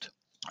Zwift.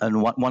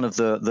 And one of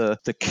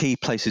the key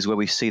places where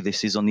we see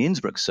this is on the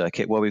Innsbruck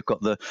circuit, where we've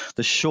got the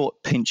short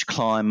pinch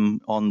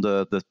climb on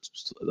the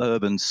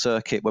urban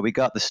circuit, where we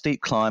go up the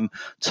steep climb,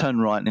 turn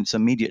right, and it's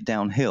immediate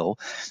downhill.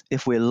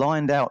 If we're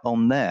lined out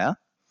on there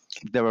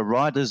are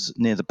riders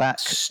near the back.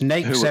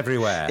 Snakes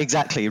everywhere.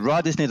 Exactly.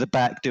 Riders near the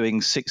back doing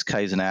 6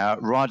 k's an hour,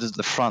 riders at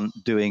the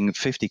front doing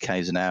 50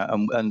 k's an hour.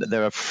 And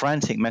there are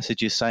frantic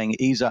messages saying,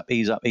 ease up,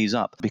 ease up, ease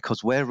up.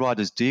 Because where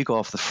riders do go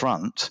off the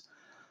front,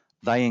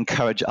 they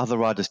encourage other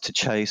riders to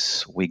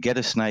chase. We get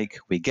a snake,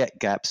 we get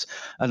gaps.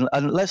 And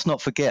let's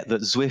not forget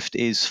that Zwift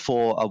is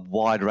for a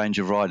wide range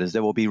of riders.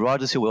 There will be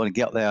riders who want to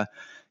get there,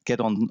 get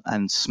on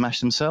and smash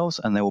themselves,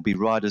 and there will be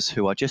riders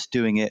who are just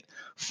doing it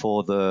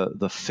for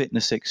the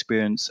fitness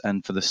experience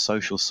and for the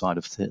social side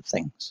of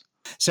things.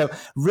 So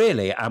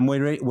really, and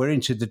we're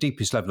into the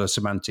deepest level of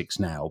semantics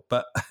now,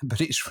 but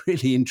it's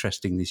really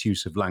interesting, this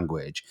use of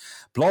language.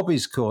 Blob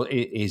is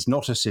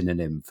not a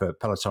synonym for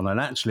peloton, and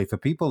actually for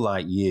people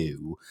like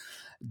you,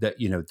 that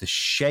the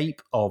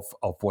shape of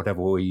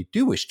whatever we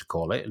do wish to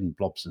call it, and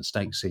blobs and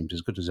snakes seems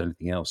as good as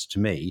anything else to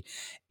me,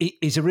 it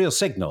is a real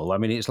signal. I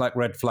mean, it's like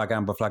red flag,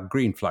 amber flag,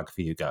 green flag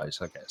for you guys,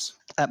 I guess.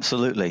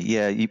 Absolutely,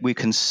 yeah. We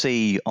can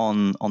see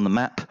on the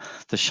map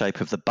the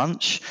shape of the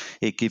bunch.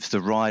 It gives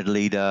the ride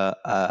leader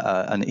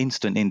an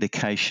instant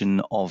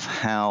indication of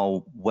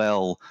how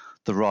well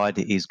the ride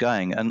is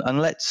going. And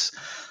let's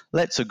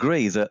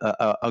agree that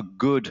a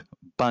good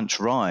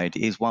bunch ride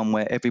is one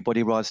where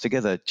everybody rides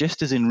together.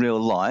 Just as in real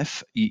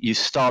life, you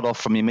start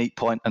off from your meet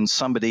point and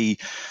somebody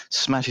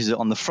smashes it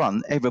on the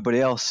front,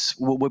 everybody else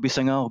will be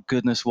saying, oh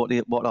goodness,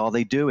 what are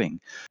they doing?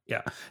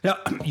 Yeah, no,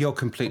 you're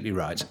completely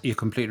right. You're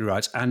completely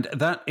right. And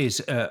that is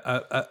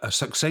a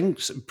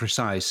succinct,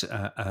 precise,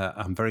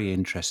 and very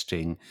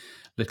interesting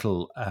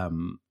little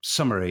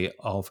summary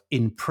of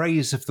In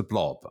Praise of the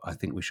Blob. I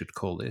think we should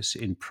call this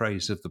In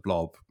Praise of the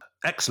Blob.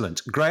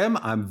 Excellent. Graham,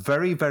 I'm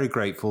very, very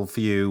grateful for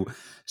you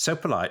so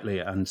politely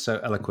and so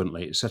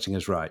eloquently setting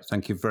us right.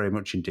 Thank you very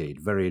much indeed.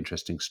 Very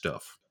interesting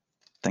stuff.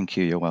 Thank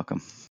you. You're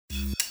welcome.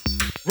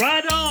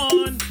 Right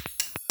on.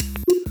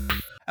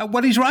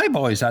 Well, he's right,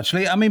 boys,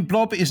 actually. I mean,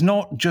 blob is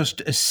not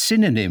just a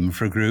synonym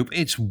for a group.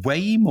 It's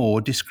way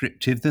more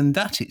descriptive than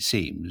that, it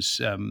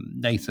seems.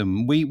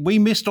 Nathan, we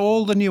missed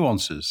all the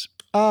nuances.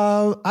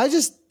 I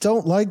just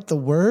don't like the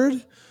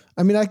word.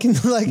 I mean, I can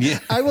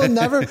I will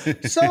never.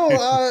 So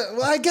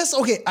I guess,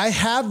 okay, I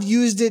have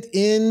used it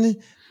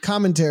in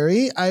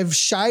commentary. I've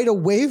shied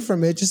away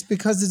from it just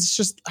because it's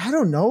just, I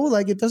don't know,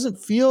 like it doesn't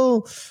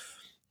feel...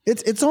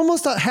 It's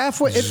almost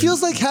halfway. It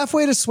feels like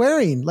halfway to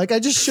swearing. Like I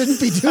just shouldn't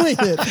be doing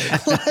it.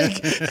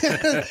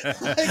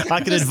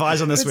 I can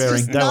advise on the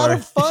swearing.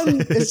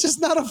 It's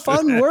just not a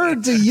fun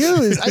word to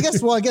use. I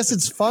guess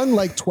it's fun,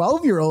 like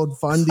 12-year-old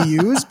fun to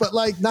use, but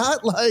like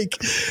not like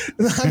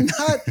I'm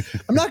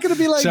not going to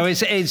be like. So it's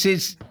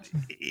the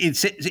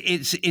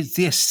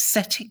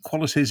aesthetic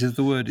qualities of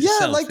the word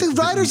itself. Yeah, like the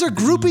riders are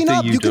grouping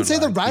up. You can say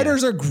the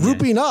riders are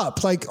grouping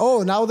up. Like,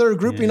 oh, now they're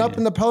grouping up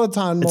in the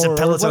peloton more. It's a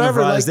peloton or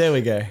whatever. of riders. There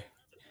we go.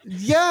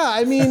 Yeah,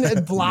 I mean,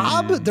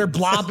 blob, they're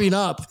blobbing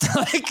up.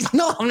 Like,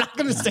 no, I'm not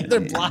going to say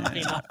they're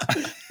blobbing up.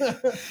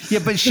 Yeah,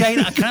 but Shane,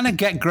 I kind of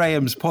get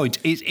Graham's point.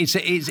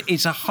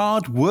 It's a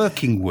hard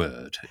working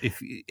word.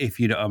 If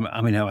you know,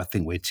 I mean, I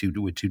think we're too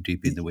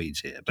deep in the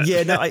weeds here. But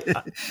yeah, no, I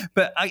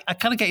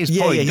kind of get his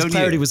point. Yeah, his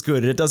clarity was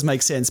good, and it does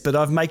make sense. But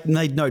I've made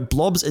note: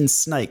 blobs and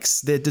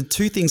snakes. They're the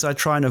two things I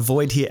try and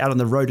avoid here out on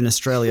the road in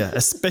Australia,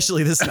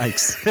 especially the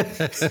snakes.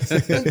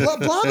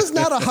 Blob is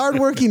not a hard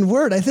working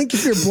word. I think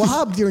if you're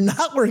blobbed, you're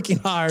not working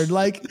hard.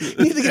 Like you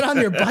need to get on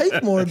your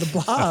bike more. The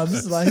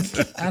blobs, like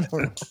I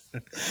don't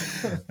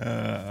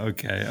know.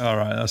 Okay, all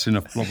right, that's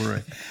enough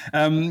blobbery.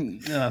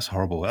 That's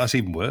horrible. That's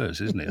even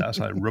worse, isn't it? That's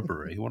like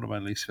rubbery. One of my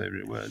least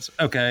favourite words.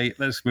 Okay,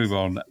 let's move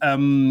on.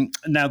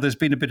 Now, there's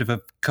been a bit of a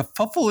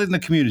kerfuffle in the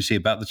community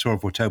about the Tour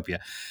of Watopia.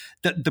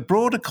 The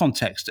broader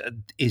context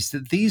is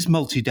that these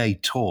multi-day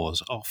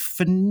tours are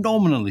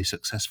phenomenally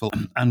successful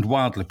and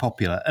wildly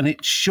popular, and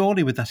it's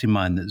surely with that in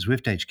mind that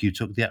Zwift HQ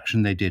took the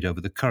action they did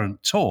over the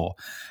current tour.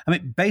 I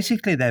mean,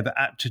 basically they've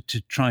acted to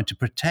try to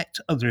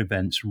protect other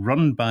events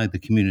run by the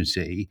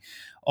community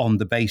on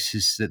the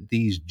basis that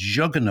these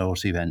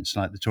juggernaut events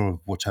like the Tour of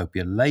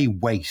Watopia lay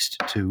waste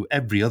to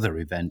every other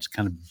event,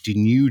 kind of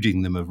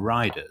denuding them of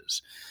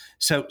riders.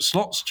 So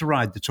slots to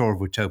ride the Tour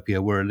of Watopia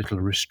were a little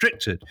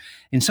restricted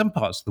in some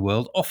parts of the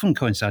world, often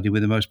coinciding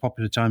with the most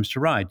popular times to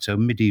ride, so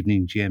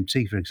mid-evening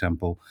GMT, for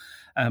example.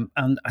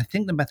 And I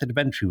think the method of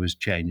entry was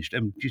changed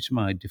due to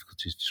my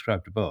difficulties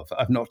described above.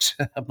 I've not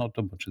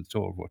done much of the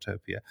Tour of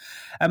Watopia.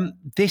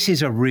 This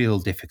is a real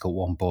difficult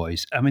one,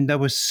 boys. I mean, there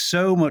was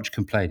so much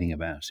complaining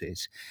about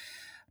it.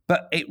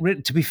 But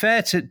to be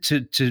fair to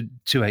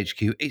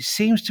HQ, it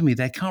seems to me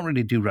they can't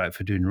really do right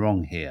for doing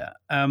wrong here.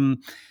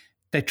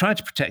 They try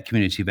to protect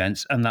community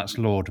events, and that's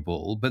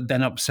laudable, but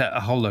then upset a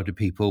whole load of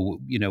people,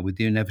 you know, with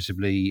the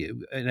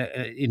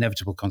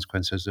inevitable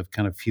consequences of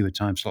kind of fewer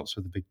time slots for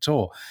the big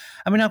tour.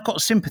 I mean, I've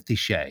got sympathy,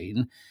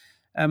 Shane,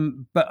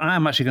 but I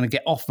am actually going to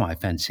get off my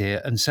fence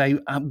here and say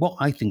what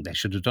I think they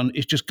should have done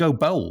is just go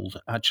bold,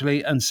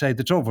 actually, and say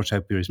the Tour of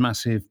Watopia is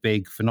massive,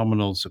 big,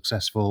 phenomenal,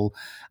 successful,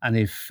 and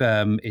if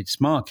it's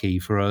marquee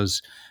for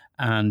us,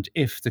 and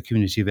if the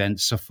community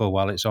events suffer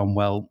while it's on,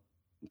 well,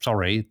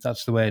 sorry,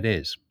 that's the way it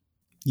is.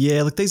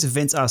 Yeah, look, these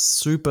events are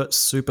super,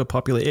 super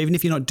popular. Even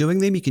if you're not doing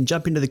them, you can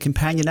jump into the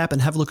companion app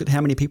and have a look at how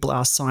many people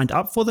are signed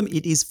up for them.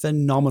 It is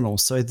phenomenal.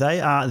 So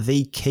they are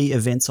the key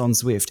events on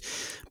Zwift.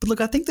 But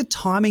look, I think the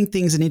timing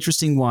thing's an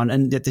interesting one,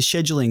 and the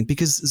scheduling,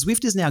 because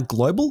Zwift is now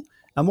global.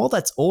 And while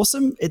that's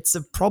awesome, it's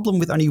a problem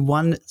with only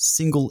one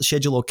single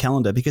schedule or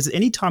calendar, because at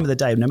any time of the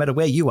day, no matter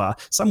where you are,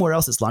 somewhere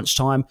else it's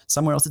lunchtime,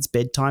 somewhere else it's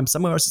bedtime,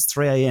 somewhere else it's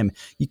 3 a.m.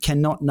 You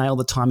cannot nail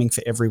the timing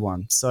for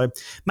everyone. So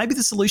maybe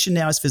the solution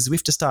now is for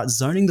Zwift to start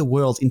zoning the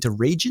world into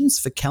regions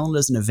for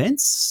calendars and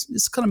events.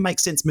 This kind of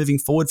makes sense moving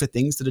forward for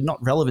things that are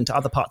not relevant to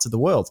other parts of the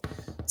world,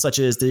 such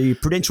as the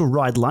Prudential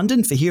Ride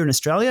London for here in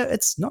Australia.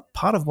 It's not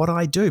part of what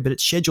I do, but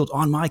it's scheduled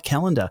on my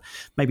calendar.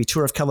 Maybe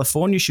Tour of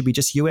California should be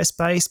just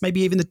US-based. Maybe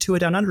even the Tour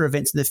Down Under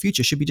events in the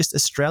future should be just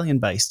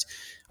Australian-based.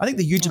 I think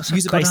the user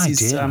base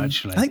is. I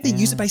think the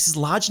user base is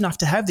large enough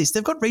to have this.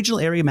 They've got regional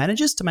area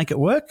managers to make it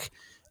work,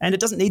 and it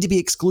doesn't need to be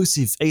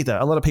exclusive either.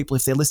 A lot of people,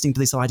 if they're listening to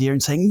this idea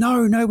and saying,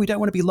 no, we don't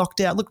want to be locked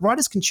out. Look,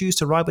 riders can choose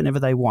to ride whenever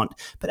they want.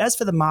 But as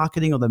for the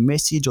marketing or the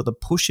message or the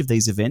push of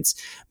these events,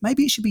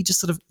 maybe it should be just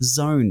sort of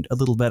zoned a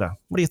little better.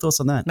 What are your thoughts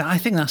on that? No, I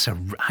think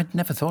I'd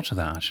never thought of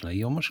that, actually.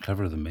 You're much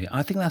cleverer than me.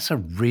 I think that's a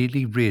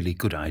really, really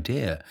good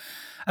idea.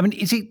 I mean,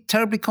 is it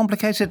terribly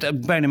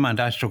complicated? Bearing in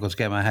mind, I struggle to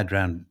get my head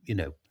around,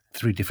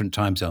 3 different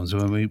time zones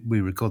when we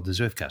record the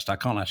Zwiftcast. I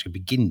can't actually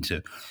begin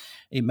to.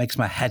 It makes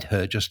my head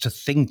hurt just to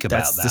think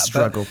about that. That's the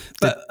struggle.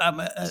 But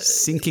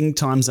syncing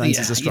time zones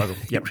is a struggle.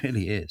 Yeah, it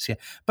really is, yeah.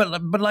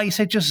 But like you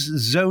said, just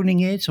zoning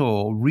it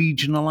or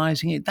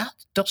regionalising it, that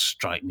does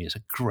strike me as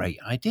a great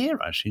idea,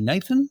 actually.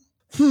 Nathan?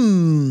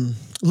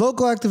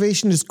 Local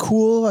activation is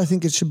cool. I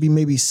think it should be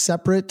maybe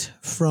separate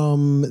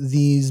from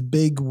these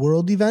big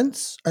world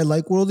events. I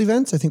like world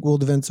events. I think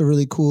world events are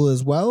really cool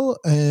as well.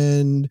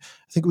 And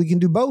I think we can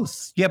do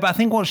both. Yeah, but I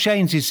think what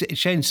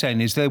Shane's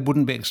saying is they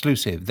wouldn't be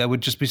exclusive. There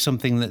would just be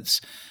something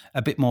that's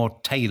a bit more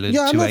tailored.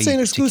 Yeah, I'm not saying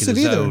exclusive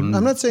either. zone.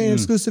 I'm not saying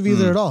exclusive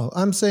either at all.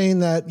 I'm saying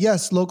that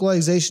yes,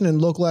 localization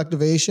and local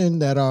activation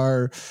that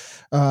are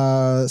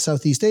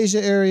Southeast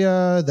Asia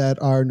area, that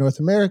are North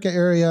America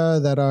area,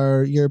 that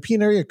are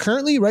European area.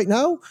 Currently, right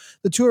now,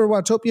 the Tour of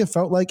Watopia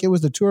felt like it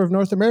was the Tour of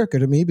North America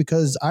to me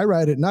because I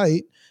ride at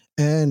night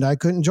and I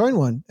couldn't join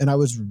one, and I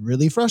was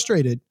really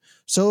frustrated.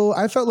 So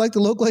I felt like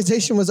the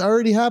localization was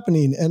already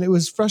happening, and it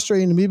was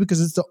frustrating to me because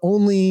it's the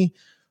only.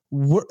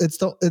 It's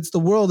the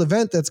world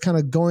event that's kind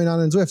of going on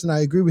in Zwift. And I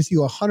agree with you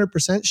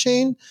 100%,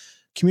 Shane.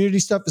 Community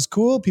stuff is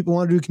cool. People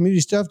want to do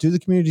community stuff, do the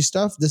community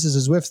stuff. This is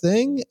a Zwift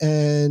thing.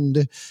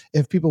 And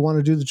if people want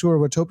to do the Tour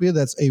of Watopia,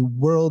 that's a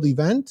world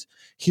event.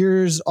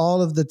 Here's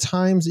all of the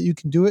times that you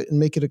can do it and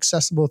make it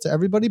accessible to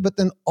everybody, but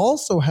then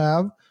also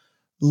have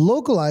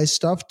localized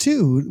stuff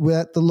too,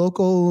 that the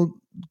local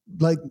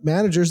like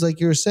managers, like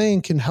you were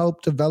saying, can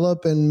help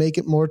develop and make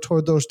it more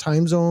toward those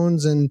time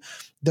zones, and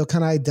they'll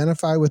kind of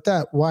identify with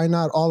that. Why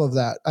not all of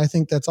that? I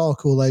think that's all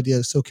cool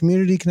ideas. So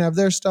community can have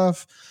their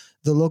stuff.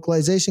 The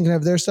localization can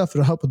have their stuff.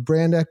 It'll help with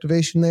brand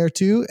activation there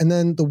too. And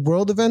then the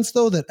world events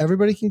though, that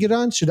everybody can get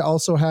on, should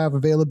also have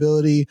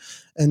availability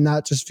and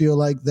not just feel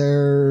like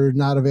they're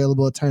not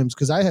available at times.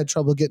 Cause I had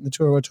trouble getting the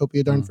Tour of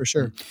Watopia done for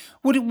sure.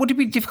 Would it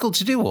be difficult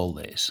to do all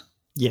this?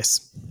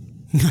 Yes.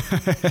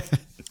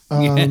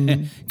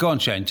 Go on,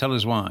 Shane. Tell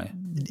us why.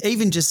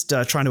 Even just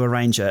trying to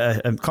arrange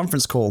a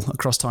conference call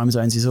across time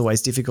zones is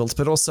always difficult.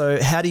 But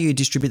also, how do you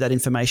distribute that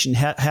information?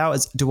 How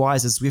do I,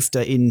 as a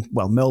Zwifter in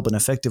Melbourne,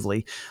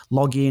 effectively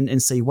log in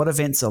and see what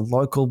events are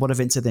local, what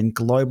events are then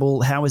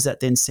global? How is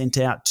that then sent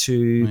out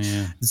to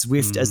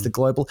Zwift as the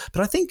global?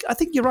 But I think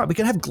you're right. We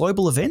can have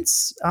global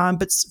events.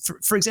 But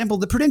for example,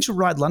 the Prudential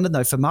Ride London,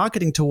 though, for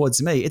marketing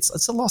towards me,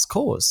 it's a lost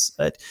cause.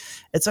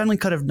 It's only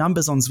kind of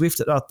numbers on Zwift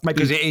that maybe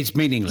because it's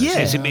meaningless. Yeah.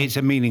 It's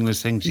a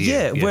meaningless thing to you.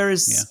 Yeah.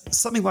 Whereas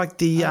something like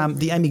the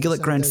Amy Gillett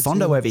Grand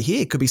Fondo over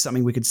here could be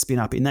something we could spin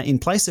up in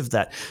place of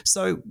that.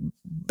 So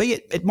be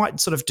it might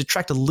sort of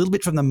detract a little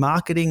bit from the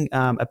marketing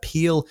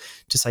appeal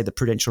to say the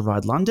Prudential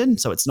Ride London,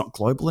 so it's not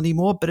global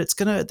anymore, but it's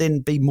going to then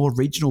be more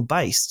regional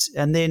based.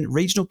 And then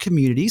regional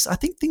communities, I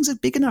think things are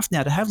big enough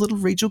now to have little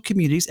regional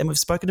communities, and we've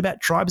spoken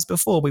about tribes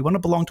before. We want to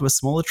belong to a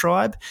smaller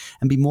tribe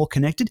and be more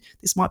connected.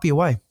 This might be a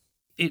way.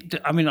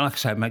 Like I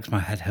say, it makes my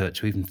head hurt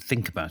to even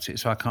think about it.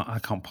 So I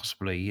can't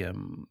possibly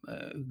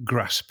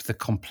grasp the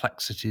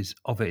complexities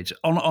of it.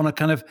 On a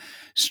kind of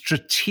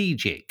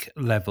strategic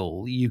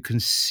level, you can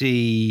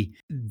see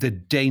the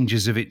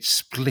dangers of it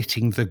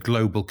splitting the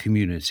global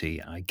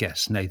community, I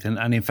guess, Nathan.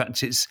 And in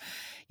fact, it's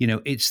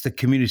the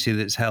community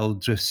that's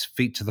held Zwift's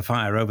feet to the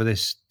fire over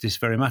this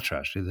very matter.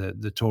 Actually,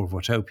 the Tour of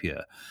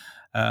Watopia.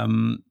 I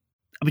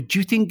mean, do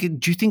you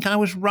think I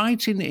was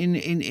right in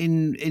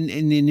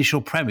the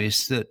initial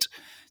premise that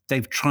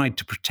they've tried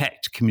to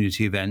protect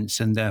community events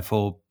and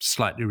therefore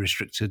slightly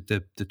restricted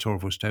the Tour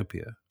of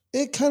Watopia?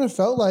 It kind of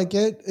felt like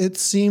it. It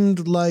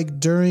seemed like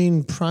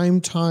during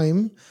prime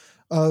time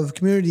of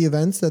community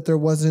events that there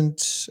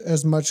wasn't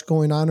as much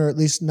going on, or at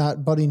least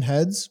not butting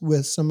heads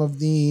with some of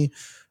the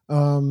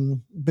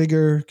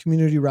bigger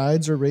community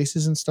rides or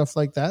races and stuff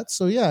like that.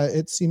 So yeah,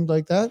 it seemed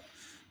like that.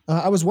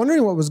 I was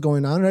wondering what was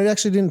going on, and I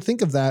actually didn't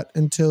think of that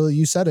until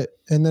you said it.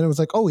 And then it was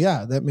like, oh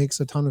yeah, that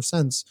makes a ton of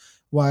sense.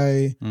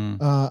 Why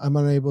I'm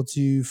unable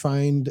to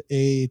find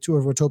a Tour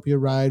of Watopia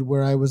ride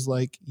where I was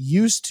like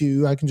used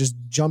to, I can just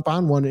jump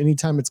on one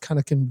anytime it's kind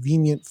of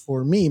convenient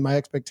for me. My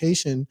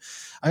expectation,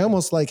 I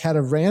almost like had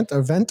a vent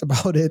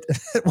about it.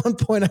 At one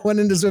point I went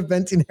into Zwift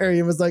venting area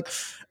and was like,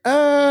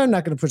 I'm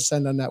not going to push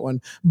send on that one.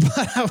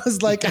 But I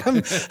was like,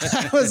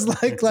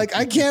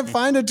 I can't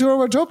find a Tour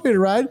of Watopia to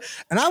ride,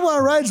 and I want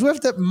to ride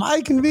Zwift at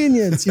my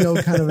convenience,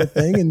 kind of a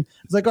thing. And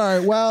it's like, all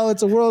right, well,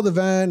 it's a world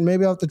event.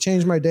 Maybe I'll have to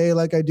change my day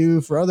like I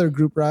do for other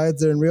group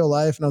rides there in real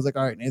life. And I was like,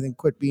 all right, Nathan,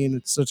 quit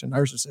being such a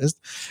narcissist.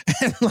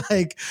 And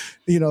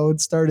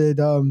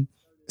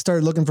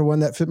started looking for one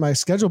that fit my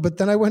schedule. But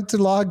then I went to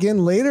log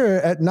in later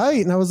at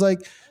night, and I was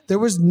like, there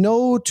was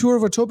no Tour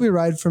of Watopia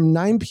ride from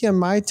 9 p.m.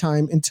 my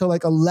time until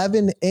like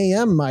 11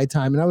 a.m. my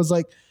time. And I was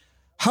like,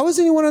 how is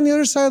anyone on the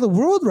other side of the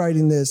world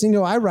riding this?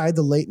 I ride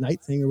the late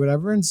night thing or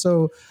whatever. And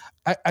so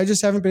I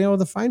just haven't been able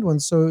to find one.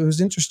 So it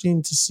was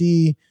interesting to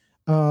see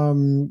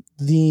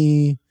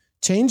the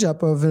change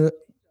up of a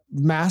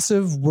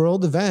massive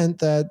world event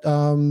that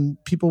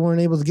people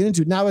weren't able to get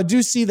into. Now I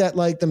do see that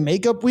like the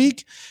makeup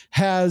week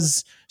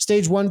has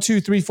stage 1,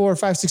 2, 3, 4,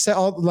 5, 6, 7,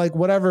 all like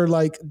whatever,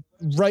 like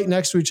right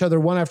next to each other,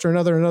 one after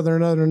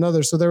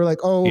another. So they were like,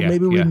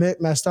 maybe we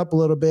messed up a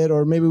little bit,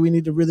 or maybe we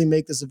need to really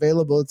make this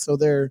available. So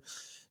they're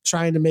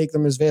trying to make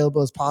them as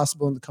available as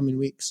possible in the coming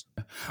weeks.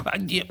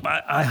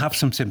 I have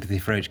some sympathy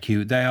for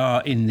HQ. They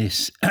are in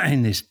this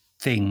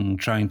thing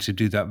trying to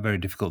do that very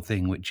difficult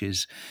thing, which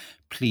is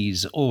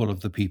please all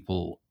of the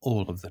people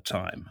all of the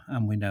time.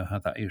 And we know how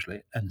that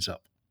usually ends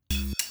up.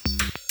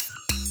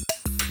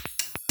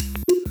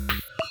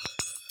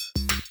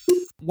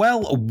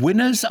 Well,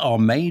 winners are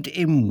made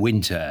in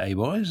winter, eh,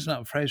 boys? Does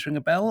that phrase ring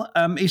a bell?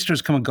 Easter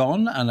has come and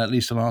gone, and at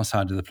least on our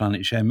side of the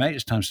planet, Shane, mate,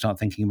 it's time to start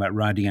thinking about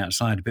riding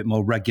outside a bit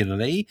more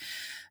regularly.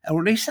 Or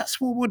at least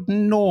that's what would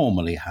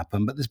normally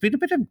happen. But there's been a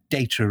bit of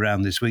data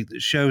around this week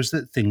that shows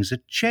that things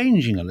are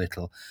changing a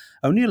little.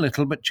 Only a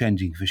little, but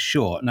changing for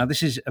sure. Now,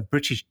 this is a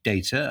British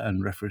data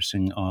and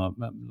referencing our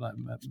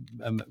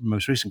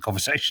most recent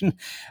conversation.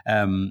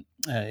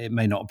 It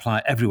may not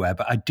apply everywhere,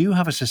 but I do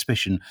have a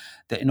suspicion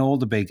that in all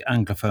the big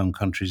Anglophone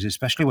countries,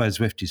 especially where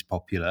Zwift is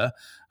popular,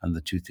 and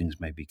the two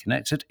things may be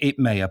connected, it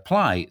may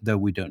apply, though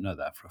we don't know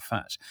that for a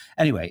fact.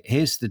 Anyway,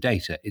 here's the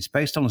data. It's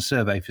based on a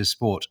survey for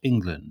Sport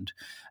England,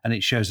 and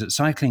it shows that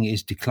cycling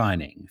is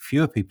declining.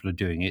 Fewer people are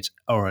doing it,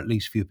 or at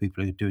least fewer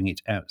people are doing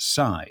it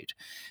outside.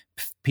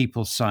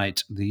 People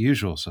cite the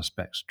usual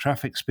suspects: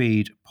 traffic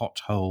speed,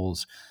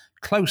 potholes,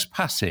 close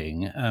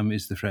passing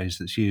is the phrase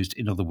that's used.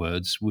 In other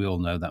words, we all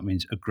know that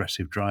means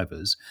aggressive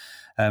drivers.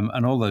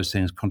 And all those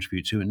things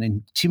contribute to an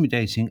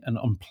intimidating and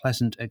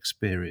unpleasant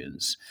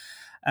experience.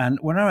 And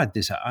when I read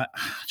this, I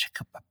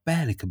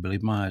barely could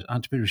believe my eyes. I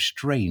had to be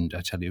restrained,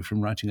 I tell you,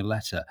 from writing a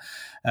letter.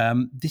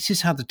 This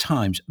is how the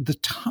Times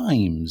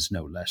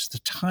no less, the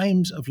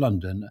Times of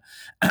London,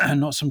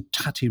 not some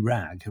tatty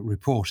rag,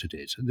 reported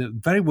it. The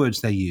very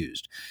words they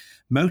used.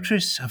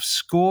 Motorists have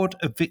scored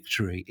a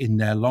victory in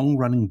their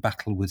long-running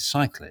battle with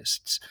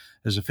cyclists,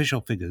 as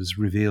official figures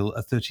reveal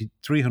a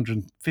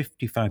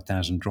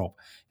 355,000 drop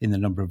in the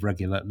number of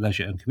regular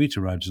leisure and commuter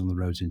riders on the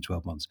roads in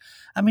 12 months.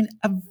 I mean,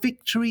 a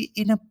victory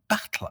in a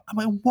battle. I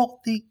mean,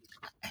 what the...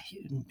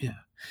 Yeah.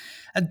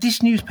 And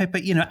this newspaper,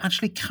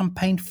 actually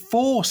campaigned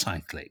for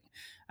cycling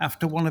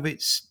after one of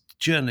its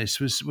journalists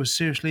was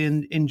seriously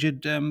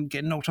injured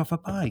getting knocked off a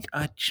bike.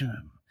 I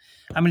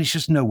mean, it's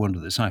just no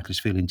wonder that cyclists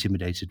feel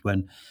intimidated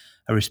when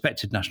a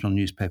respected national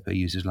newspaper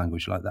uses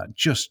language like that.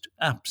 Just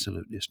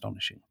absolutely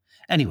astonishing.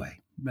 Anyway,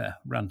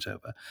 rant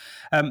over.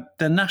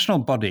 The national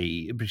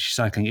body, British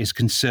Cycling, is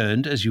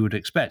concerned, as you would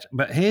expect.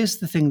 But here's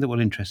the thing that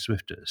will interest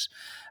Zwifters.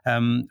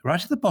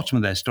 Right at the bottom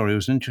of their story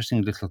was an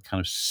interesting little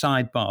kind of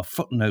sidebar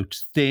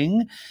footnote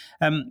thing.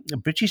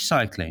 British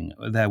Cycling,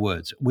 their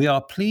words, "We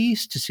are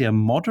pleased to see a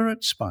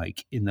moderate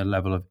spike in the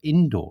level of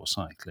indoor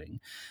cycling,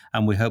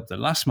 and we hope that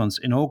last month's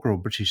inaugural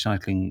British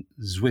Cycling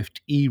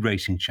Zwift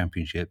e-racing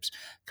championships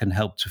can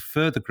help to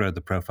further grow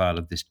the profile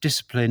of this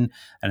discipline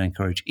and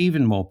encourage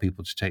even more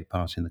people to take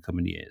part in the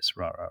coming years."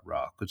 Rah, rah,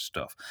 rah. Good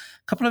stuff. A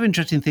couple of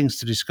interesting things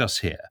to discuss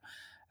here.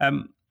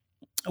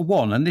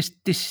 One, and this,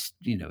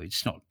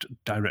 it's not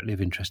directly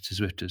of interest to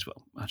Zwifters.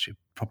 Well, actually,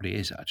 probably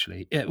is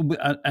actually,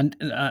 and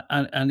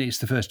it's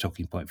the first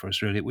talking point for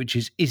us really, which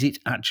is it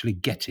actually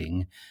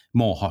getting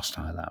more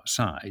hostile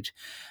outside?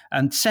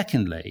 And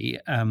secondly,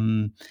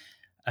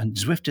 and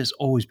Zwift has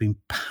always been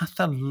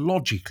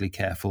pathologically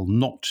careful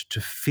not to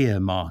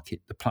fear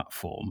market the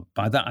platform.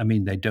 By that, I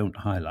mean they don't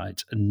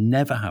highlight, and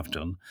never have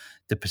done,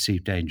 the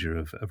perceived danger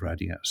of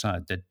riding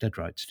outside. They're dead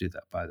right to do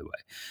that, by the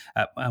way.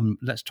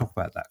 Let's talk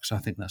about that, because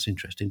I think that's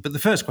interesting. But the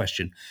first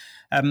question,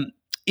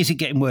 is it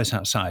getting worse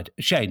outside?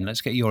 Shane,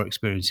 let's get your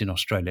experience in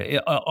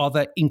Australia. Are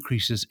there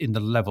increases in the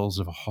levels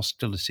of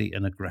hostility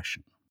and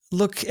aggression?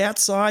 Look,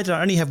 outside,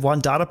 I only have one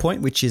data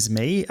point, which is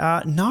me.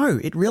 No,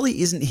 it really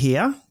isn't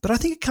here. But I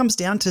think it comes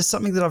down to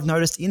something that I've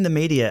noticed in the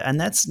media,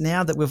 and that's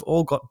now that we've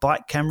all got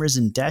bike cameras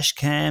and dash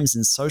cams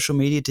and social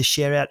media to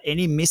share out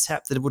any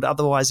mishap that would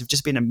otherwise have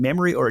just been a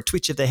memory or a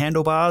twitch of the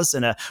handlebars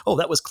and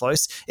that was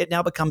close. It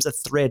now becomes a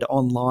thread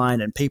online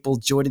and people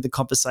joining the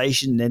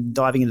conversation and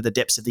diving into the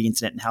depths of the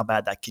internet and how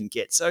bad that can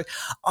get. So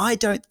I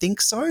don't think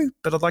so,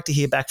 but I'd like to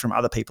hear back from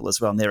other people as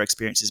well and their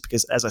experiences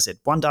because, as I said,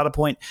 one data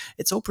point,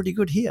 it's all pretty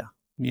good here.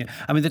 Yeah,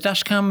 I mean, the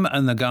dash cam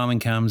and the Garmin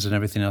cams and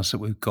everything else that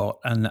we've got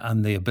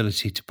and the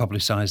ability to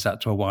publicise that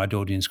to a wide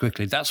audience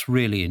quickly, that's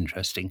really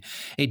interesting.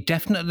 It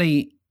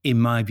definitely, in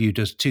my view,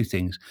 does two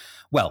things.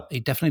 Well,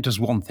 it definitely does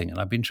one thing,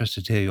 and I'd be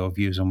interested to hear your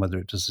views on whether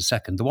it does the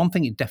second. The one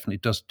thing it definitely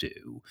does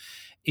do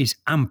is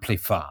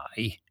amplify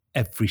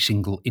every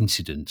single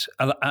incident.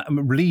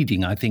 I'm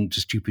leading, I think,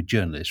 to stupid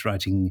journalists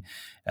writing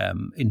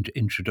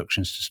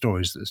introductions to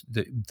stories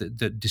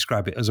that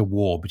describe it as a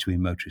war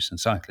between motorists and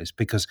cyclists.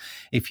 Because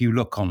if you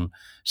look on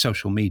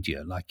social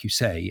media, like you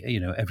say,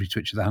 every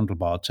twitch of the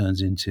handlebar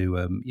turns into,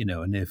 a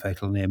near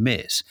fatal near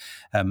miss.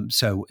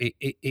 So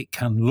it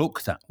can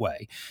look that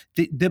way.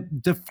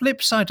 The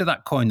flip side of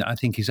that coin that I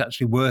think is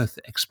actually worth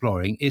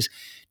exploring is,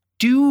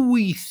 do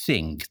we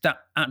think that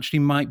actually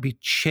might be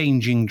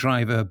changing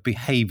driver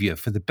behaviour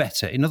for the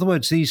better? In other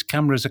words, these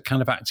cameras are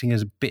kind of acting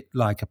as a bit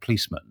like a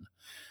policeman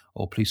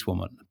or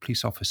policewoman,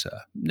 police officer.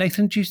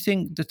 Nathan, do you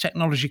think the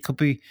technology could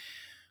be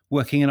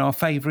working in our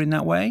favour in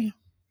that way?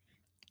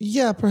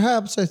 Yeah,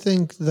 perhaps. I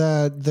think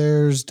that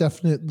there's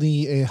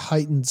definitely a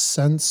heightened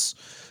sense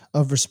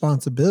of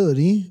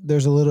responsibility.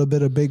 There's a little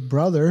bit of Big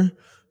Brother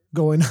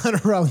going on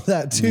around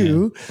that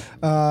too.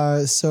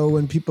 Yeah. So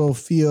when people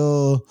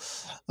feel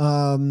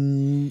a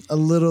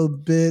little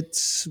bit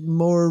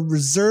more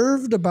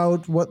reserved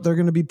about what they're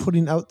going to be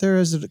putting out there,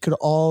 as it could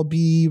all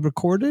be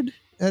recorded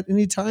at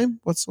any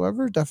time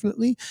whatsoever.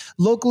 Definitely.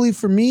 Locally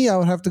for me, I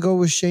would have to go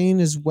with Shane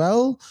as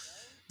well.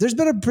 There's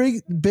been a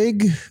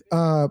big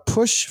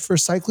push for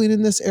cycling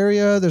in this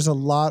area. There's a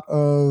lot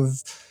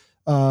of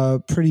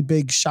pretty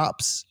big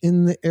shops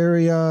in the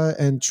area,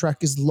 and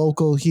Trek is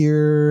local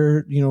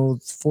here,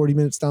 40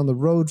 minutes down the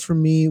road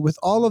from me. With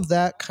all of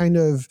that kind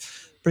of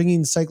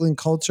bringing cycling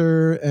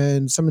culture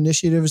and some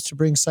initiatives to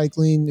bring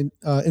cycling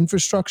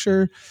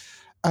infrastructure,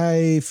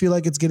 I feel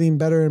like it's getting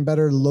better and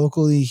better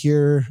locally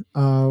here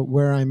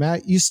where I'm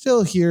at. You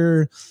still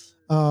hear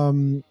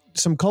some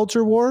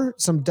culture war,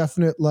 some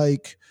definite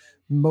like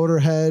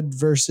motorhead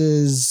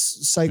versus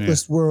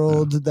cyclist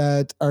world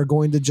that are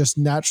going to just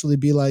naturally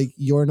be like,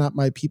 you're not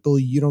my people,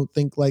 you don't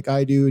think like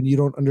I do, and you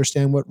don't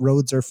understand what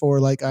roads are for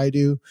like I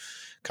do,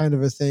 kind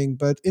of a thing.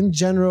 But in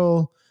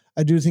general,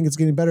 I do think it's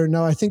getting better.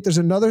 Now, I think there's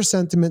another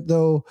sentiment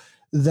though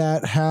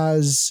that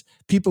has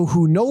people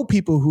who know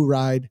people who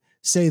ride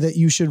say that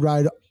you should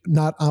ride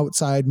not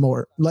outside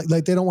more.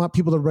 Like they don't want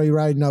people to be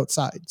riding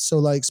outside. So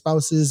like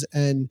spouses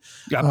and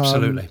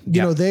absolutely,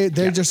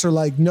 they just are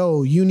like,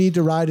 no, you need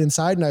to ride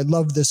inside. And I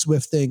love this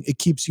Zwift thing. It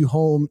keeps you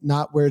home,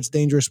 not where it's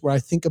dangerous, where I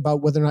think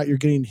about whether or not you're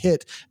getting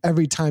hit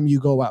every time you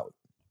go out.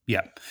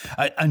 Yeah,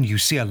 and you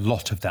see a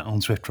lot of that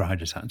on Zwift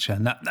riders actually.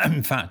 And that,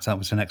 in fact, that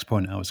was the next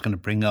point I was going to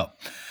bring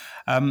up.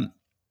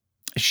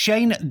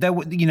 Shane, there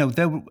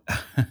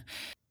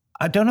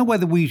I don't know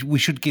whether we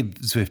should give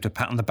Zwift a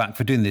pat on the back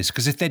for doing this,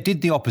 because if they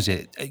did the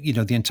opposite,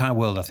 the entire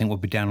world, I think,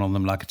 would be down on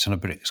them like a ton of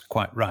bricks,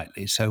 quite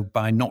rightly. So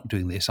by not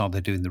doing this, are they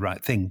doing the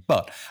right thing?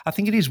 But I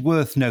think it is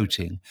worth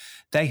noting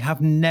they have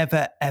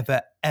never,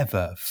 ever,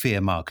 ever fear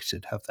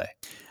marketed, have they?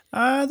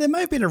 There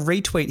may have been a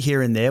retweet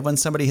here and there when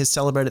somebody has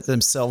celebrated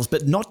themselves,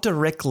 but not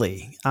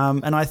directly.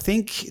 And I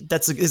think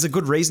there's a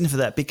good reason for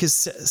that, because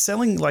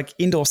selling like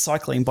indoor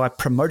cycling by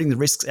promoting the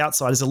risks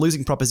outside is a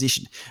losing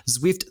proposition.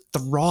 Zwift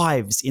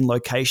thrives in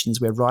locations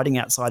where riding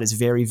outside is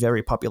very,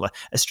 very popular.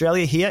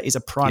 Australia here is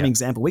a prime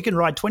example. We can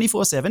ride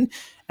 24/7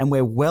 and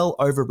we're well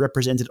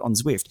overrepresented on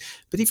Zwift.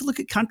 But if you look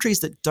at countries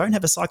that don't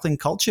have a cycling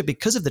culture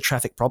because of the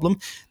traffic problem,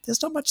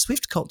 there's not much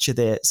Zwift culture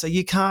there. So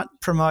you can't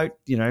promote,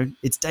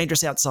 it's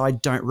dangerous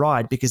outside, don't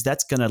ride, because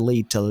that's going to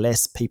lead to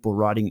less people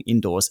riding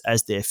indoors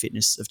as their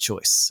fitness of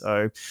choice.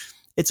 So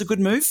it's a good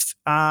move,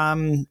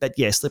 but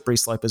slippery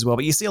slope as well.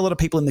 But you see a lot of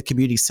people in the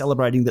community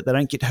celebrating that they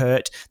don't get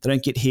hurt, they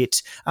don't get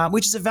hit,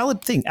 which is a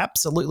valid thing,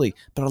 absolutely.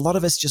 But a lot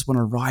of us just want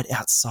to ride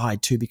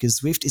outside too, because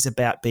Zwift is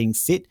about being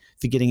fit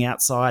for getting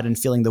outside and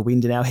feeling the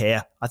wind in our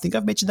hair. I think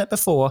I've mentioned that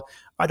before.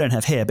 I don't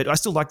have hair, but I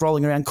still like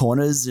rolling around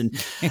corners and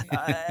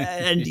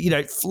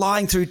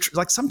flying through.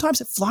 Like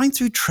sometimes flying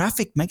through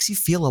traffic makes you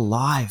feel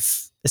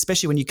alive,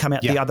 especially when you come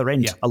out the other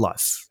end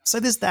alive. So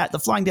there's that, the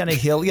flying down a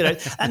hill,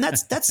 and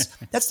that's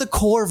the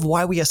core of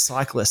why we are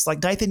cyclists.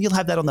 Like Nathan, you'll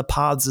have that on the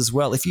paths as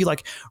well. If you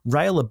like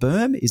rail a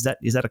berm, is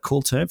that a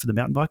cool term for the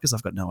mountain bikers?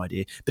 I've got no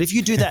idea. But if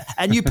you do that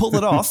and you pull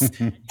it off,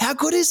 how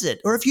good is it?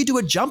 Or if you do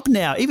a jump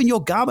now, even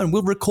your Garmin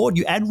will record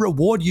you and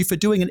reward you for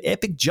doing an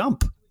epic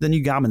jump. The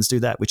new Garmins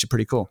do that, which are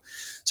pretty cool.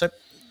 So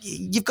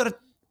you've got to,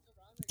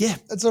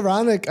 it's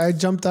ironic. I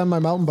jumped on my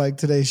mountain bike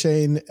today,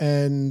 Shane,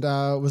 and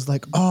was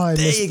like, I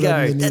missed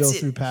the needle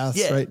through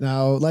paths right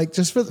now. Like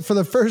just for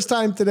the first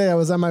time today, I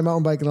was on my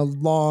mountain bike in a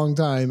long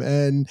time,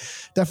 and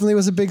definitely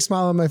was a big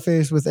smile on my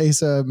face with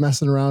Asa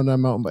messing around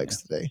on mountain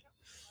bikes today.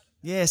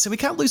 Yeah, so we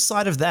can't lose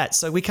sight of that.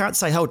 So we can't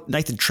say, oh,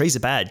 Nathan, trees are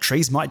bad.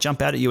 Trees might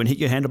jump out at you and hit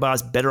your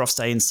handlebars. Better off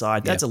stay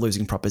inside. That's a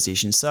losing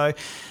proposition. So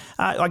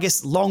I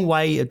guess long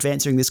way of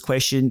answering this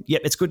question.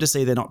 Yep, it's good to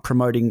see they're not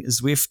promoting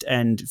Zwift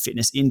and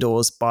fitness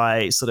indoors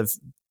by sort of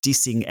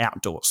dissing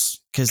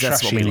outdoors, because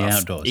that's what we love.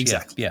 Outdoors.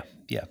 Exactly.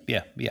 Yeah.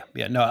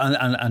 No,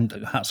 and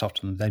hats off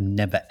to them. They've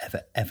never,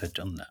 ever, ever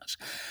done that.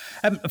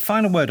 A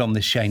final word on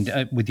this, Shane,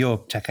 with your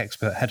tech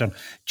expert head on.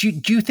 Do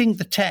you think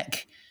the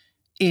tech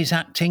is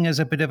acting as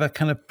a bit of a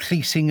kind of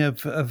policing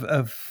of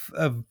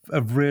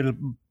real,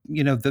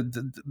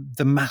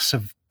 the mass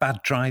of bad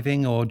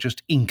driving or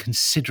just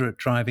inconsiderate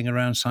driving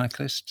around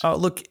cyclists? Oh,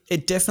 look,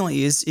 it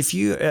definitely is. If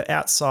you are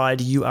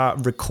outside, you are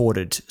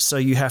recorded. So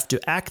you have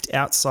to act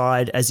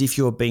outside as if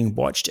you're being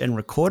watched and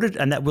recorded,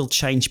 and that will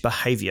change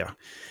behavior.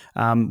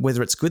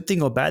 Whether it's a good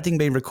thing or bad thing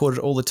being recorded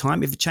all the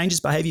time, if it changes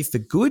behavior for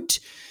good,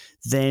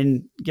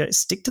 then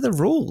stick to the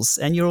rules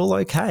and you're all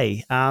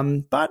okay.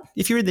 But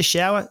if you're in the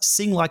shower,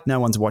 sing like no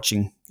one's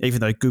watching, even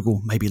though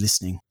Google may be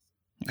listening.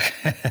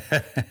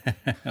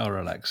 Or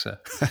Alexa.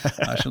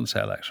 I shouldn't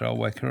say Alexa, I'll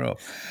wake her up.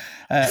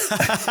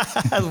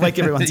 I'll wake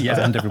everyone up.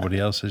 And everybody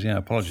else's.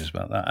 Apologies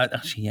about that.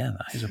 Actually,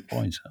 that is a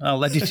point.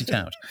 I'll edit it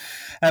out.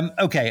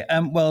 Okay,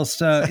 well, it's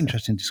an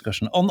interesting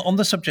discussion. On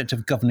the subject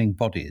of governing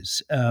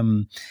bodies,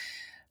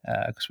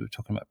 because we were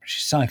talking about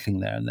British Cycling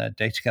there and their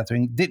data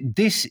gathering.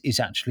 This is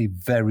actually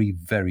very,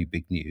 very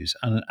big news.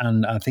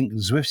 And I think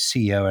Zwift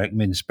CEO Eric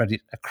Min spread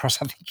it across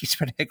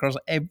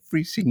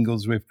every single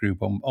Zwift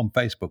group on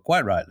Facebook,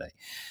 quite rightly,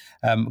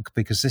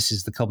 because this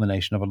is the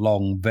culmination of a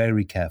long,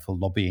 very careful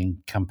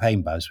lobbying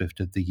campaign by Zwift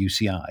of the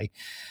UCI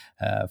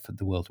for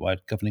the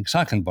worldwide governing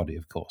cycling body,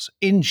 of course.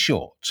 In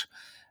short,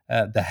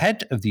 the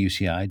head of the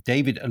UCI,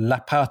 David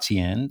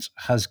Lapartient,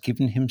 has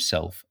given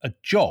himself a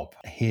job.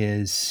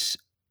 Here's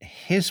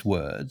his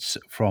words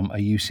from a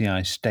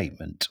UCI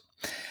statement,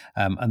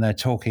 and they're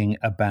talking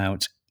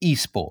about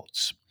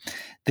esports.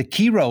 The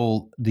key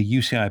role the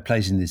UCI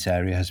plays in this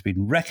area has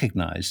been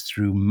recognised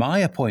through my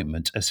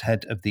appointment as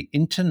head of the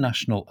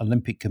International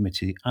Olympic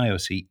Committee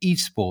IOC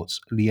Esports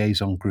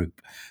Liaison Group,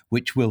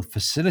 which will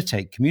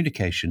facilitate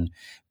communication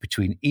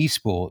between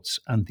esports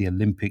and the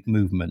Olympic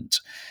movement.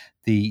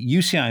 The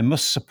UCI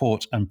must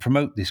support and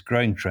promote this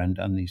growing trend,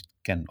 and these,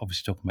 again,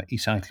 obviously talking about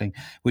e-cycling,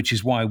 which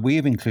is why we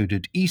have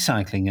included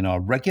e-cycling in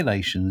our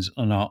regulations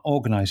and are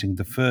organising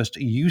the first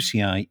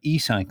UCI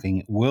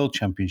e-cycling World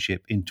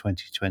Championship in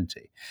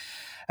 2020.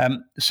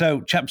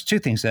 So, chaps, two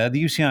things there.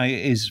 The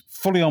UCI is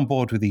fully on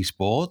board with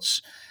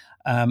esports,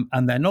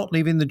 and they're not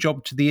leaving the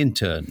job to the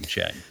intern,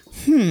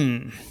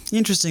 Shane.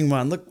 Interesting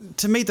one. Look,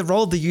 to me, the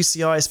role of the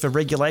UCI is for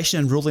regulation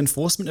and rule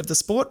enforcement of the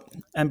sport,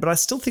 but I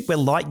still think we're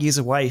light years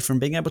away from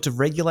being able to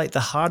regulate the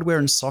hardware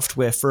and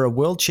software for a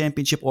world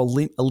championship or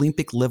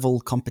Olympic level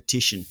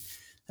competition.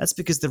 That's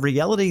because the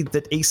reality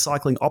that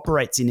e-cycling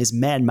operates in is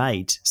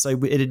man-made.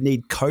 So it'd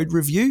need code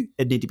review,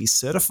 it'd need to be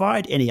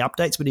certified, any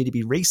updates would need to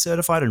be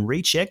recertified and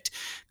rechecked,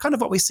 kind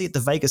of what we see at the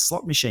Vegas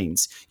slot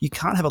machines. You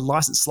can't have a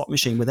licensed slot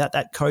machine without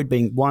that code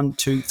being 1,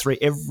 2, 3,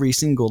 every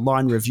single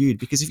line reviewed,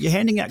 because if you're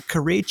handing out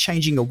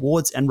career-changing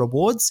awards and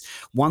rewards,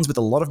 ones with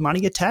a lot of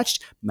money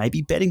attached,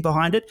 maybe betting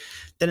behind it,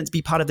 then it'd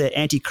be part of their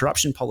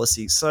anti-corruption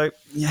policy. So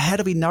how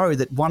do we know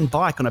that one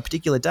bike on a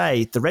particular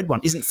day, the red one,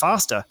 isn't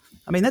faster?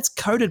 I mean, that's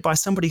coded by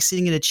somebody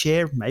sitting in a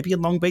chair, maybe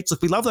in Long Beach.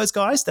 Look, we love those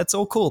guys. That's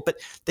all cool. But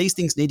these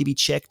things need to be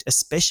checked,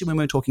 especially when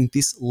we're talking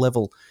this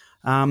level.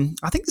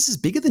 I think this is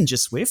bigger than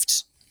just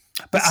Zwift.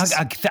 But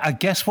I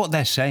guess what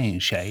they're saying,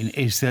 Shane,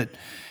 is that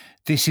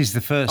this is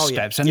the first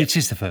steps, and it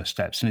is the first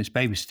steps, and it's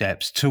baby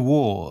steps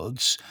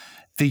towards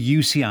the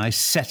UCI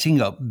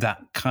setting up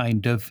that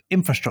kind of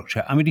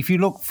infrastructure. I mean, if you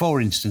look, for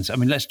instance,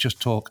 let's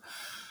just talk...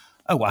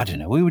 Oh, I don't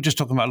know. We were just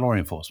talking about law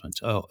enforcement,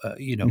 or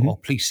or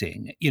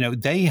policing.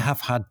 They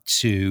have had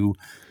to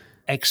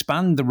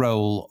expand the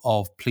role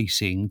of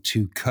policing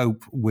to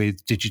cope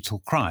with digital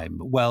crime.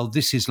 Well,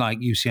 this is like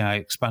UCI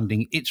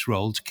expanding its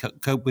role to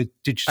cope with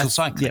digital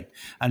cycling,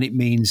 and it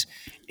means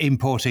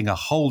importing a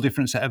whole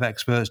different set of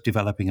experts,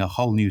 developing a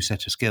whole new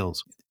set of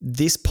skills.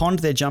 This pond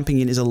they're jumping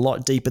in is a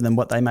lot deeper than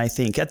what they may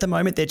think. At the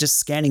moment, they're just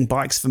scanning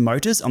bikes for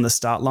motors on the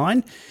start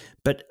line.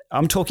 But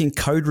I'm talking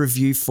code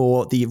review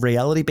for the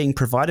reality being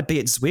provided, be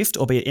it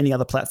Zwift or be it any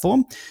other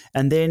platform.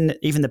 And then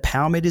even the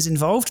power meters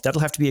involved,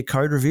 that'll have to be a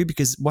code review,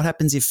 because what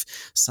happens if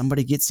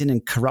somebody gets in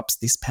and corrupts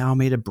this power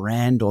meter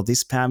brand or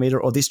this power meter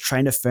or this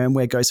trainer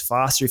firmware goes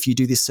faster if you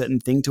do this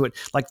certain thing to it?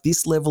 Like,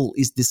 this level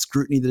is the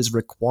scrutiny that is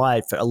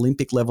required for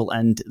Olympic level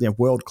and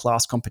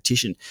world-class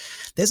competition.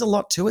 There's a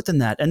lot to it than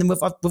that. And then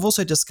we've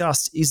also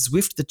discussed, is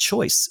Zwift the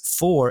choice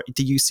for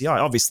the UCI?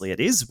 Obviously it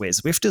is. We're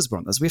Zwifters. We're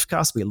on the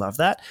Zwiftcast. We love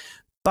that.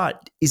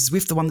 But is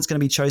Zwift the one that's going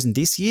to be chosen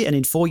this year? And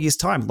in 4 years'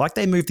 time, like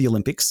they moved the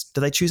Olympics,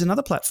 do they choose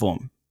another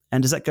platform?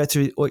 And does that go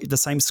through the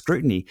same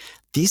scrutiny?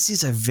 This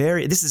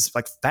is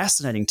like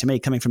fascinating to me,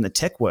 coming from the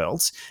tech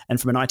world and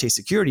from an IT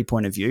security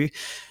point of view.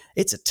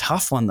 It's a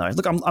tough one, though.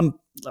 Look,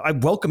 I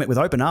welcome it with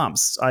open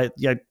arms. I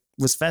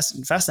was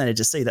fascinated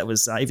to see that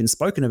was even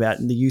spoken about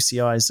in the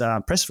UCI's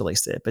press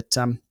release there. But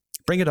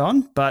bring it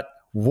on. But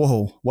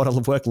whoa, what a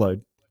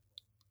workload.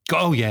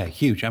 Oh yeah,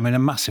 huge. A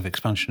massive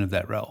expansion of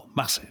their role,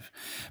 massive.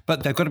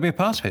 But they've got to be a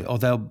part of it, or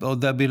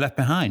they'll be left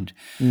behind.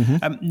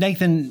 Mm-hmm.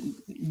 Nathan,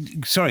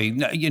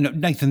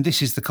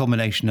 this is the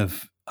culmination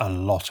of a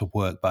lot of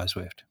work by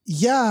Zwift.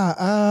 Yeah,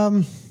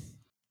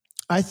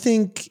 I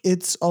think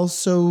it's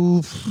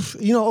also,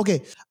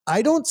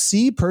 I don't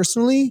see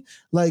personally,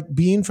 like,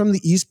 being from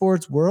the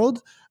esports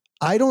world,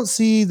 I don't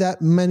see that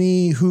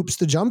many hoops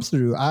to jump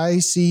through. I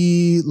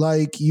see,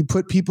 like, you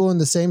put people in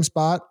the same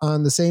spot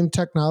on the same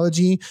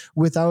technology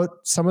without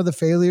some of the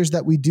failures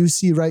that we do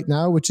see right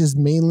now, which is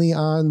mainly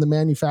on the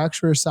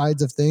manufacturer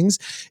sides of things.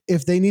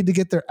 If they need to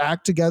get their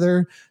act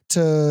together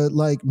to,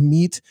 like,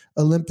 meet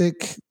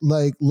Olympic,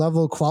 like,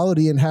 level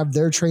quality and have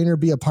their trainer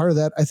be a part of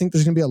that, I think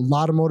there's going to be a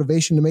lot of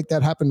motivation to make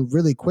that happen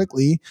really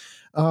quickly.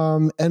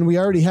 And we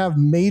already have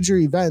major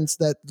events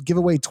that give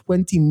away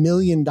 $20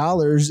 million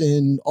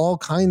in all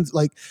kinds,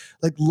 like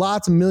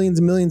lots of millions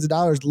and millions of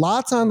dollars,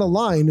 lots on the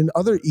line in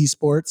other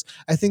esports.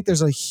 I think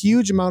there's a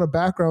huge amount of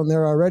background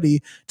there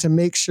already to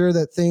make sure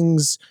that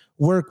things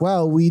work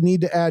well. We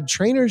need to add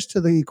trainers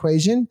to the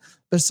equation.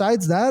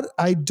 Besides that,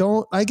 I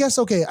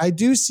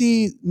do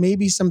see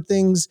maybe some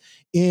things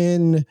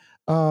in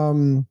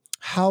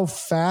how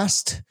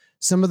fast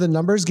some of the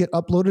numbers get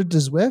uploaded to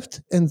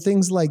Zwift and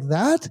things like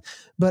that.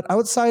 But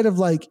outside of,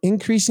 like,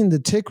 increasing the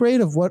tick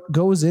rate of what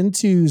goes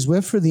into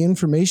Zwift for the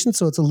information,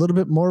 so it's a little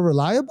bit more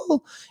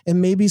reliable,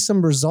 and maybe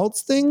some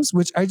results things,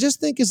 which I just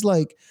think is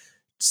like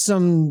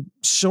some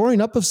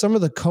shoring up of some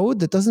of the code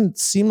that doesn't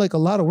seem like a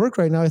lot of work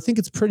right now. I think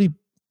it's pretty,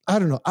 I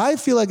don't know. I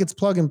feel like it's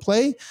plug and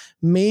play.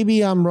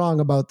 Maybe I'm wrong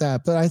about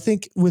that, but I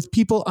think with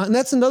people, and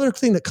that's another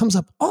thing that comes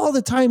up all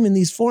the time in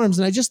these forums,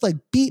 and I just, like,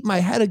 beat my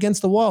head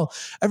against the wall.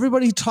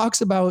 Everybody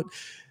talks about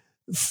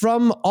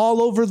from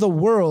all over the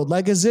world,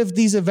 like as if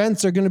these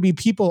events are going to be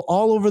people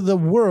all over the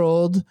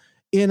world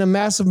in a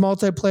massive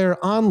multiplayer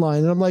online.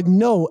 And I'm like,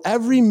 no,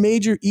 every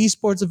major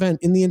esports event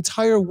in the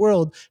entire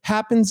world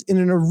happens in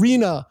an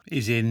arena.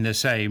 Is in the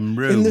same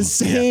room. In the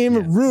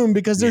same room,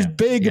 because there's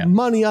big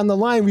money on the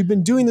line. We've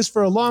been doing this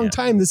for a long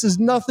time. This is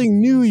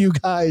nothing new, you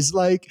guys.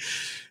 Like,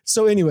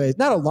 so anyway,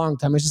 not a long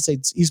time. I should say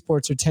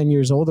esports are 10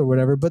 years old or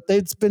whatever, but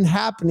it's been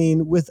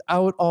happening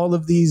without all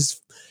of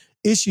these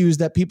issues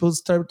that people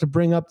start to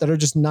bring up that are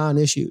just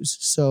non-issues.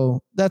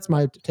 So that's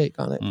my take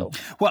on it, though.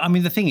 Well, I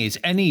mean, the thing is,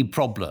 any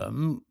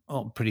problem,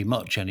 or pretty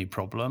much any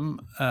problem,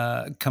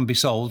 can be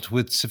solved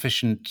with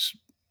sufficient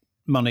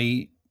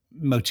money,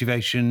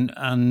 motivation,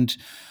 and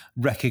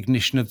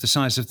recognition of the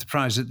size of the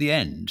prize at the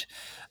end.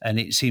 And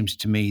it seems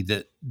to me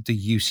that the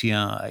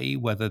UCI,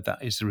 whether that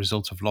is the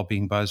result of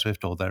lobbying by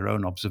Zwift or their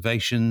own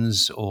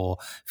observations or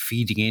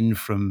feeding in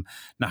from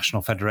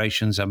national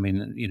federations, I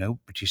mean,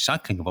 British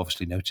Cycling have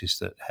obviously noticed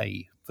that,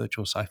 hey,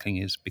 virtual cycling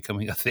is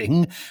becoming a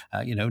thing.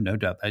 No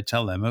doubt they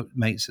tell their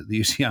mates at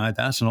the UCI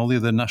that, and all the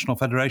other national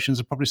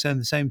federations are probably saying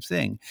the same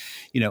thing.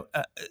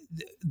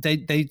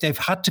 They've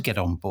had to get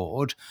on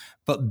board,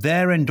 but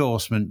their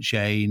endorsement,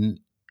 Shane,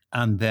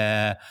 and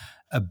their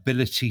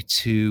ability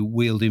to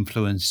wield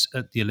influence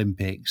at the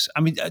Olympics,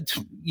 I mean,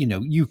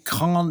 you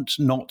can't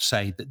not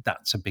say that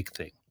that's a big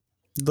thing.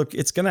 Look,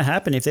 it's going to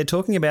happen. If they're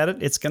talking about it,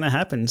 it's going to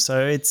happen.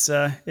 So it's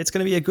going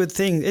to be a good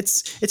thing.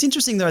 It's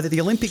interesting, though, that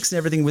the Olympics and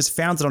everything was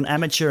founded on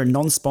amateur and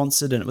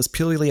non-sponsored, and it was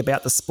purely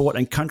about the sport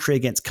and country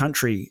against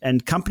country.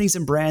 And companies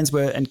and brands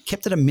were and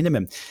kept at a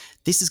minimum.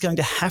 This is going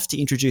to have to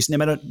introduce, no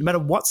matter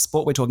what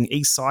sport we're talking,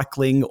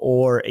 e-cycling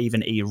or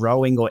even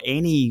e-rowing or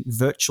any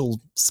virtual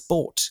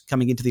sport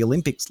coming into the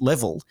Olympics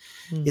level,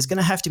 is going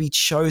to have to be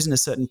chosen a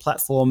certain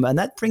platform, and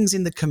that brings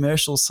in the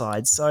commercial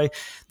side. So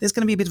there's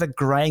going to be a bit of a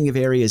graying of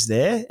areas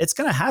there. It's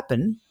going to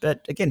happen,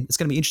 but again, it's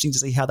going to be interesting to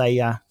see how they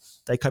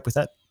cope with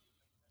that.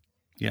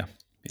 Yeah.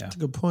 That's a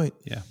good point.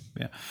 Yeah.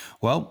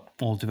 Well,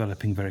 all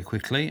developing very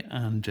quickly,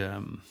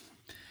 and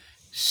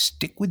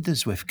stick with the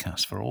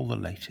Zwiftcast for all the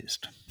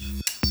latest.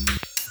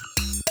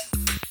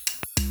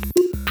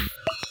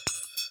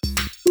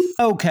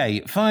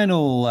 Okay,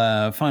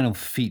 final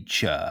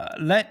feature.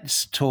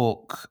 Let's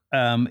talk,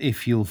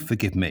 if you'll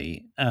forgive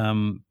me,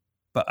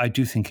 but I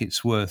do think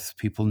it's worth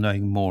people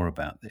knowing more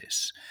about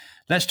this.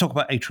 Let's talk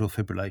about atrial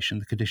fibrillation,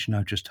 the condition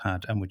I just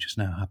had and which has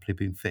now happily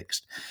been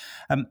fixed.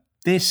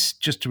 This,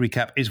 just to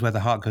recap, is where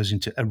the heart goes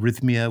into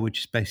arrhythmia, which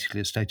is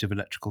basically a state of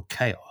electrical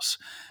chaos.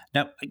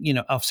 Now,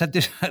 I've said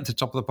this at the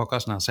top of the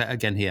podcast, and I'll say it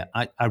again here.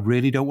 I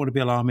really don't want to be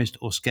alarmist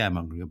or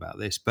scaremongering about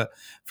this, but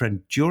for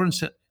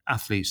endurance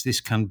athletes,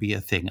 this can be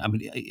a thing. I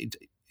mean,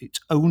 it's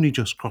only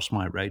just crossed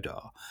my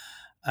radar,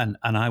 and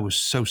I was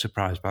so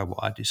surprised by what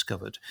I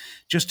discovered.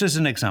 Just as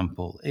an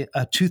example,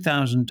 a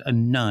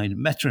 2009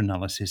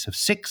 meta-analysis of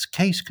 6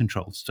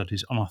 case-controlled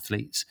studies on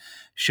athletes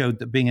showed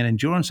that being an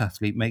endurance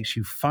athlete makes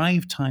you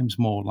 5 times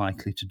more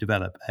likely to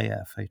develop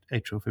AF,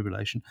 atrial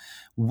fibrillation,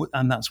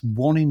 and that's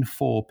 1 in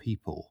 4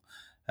 people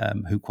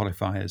who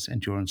qualify as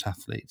endurance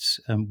athletes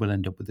will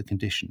end up with the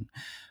condition.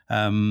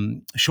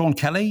 Sean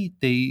Kelly,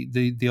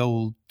 the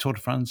old Tour de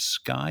France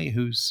guy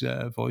whose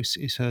voice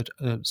is heard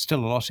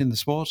still a lot in the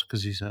sport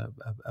because he's a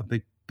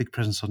big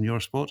presence on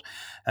Eurosport,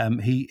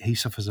 he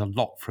suffers a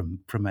lot from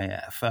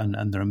AF,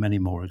 and there are many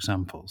more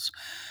examples.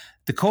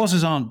 The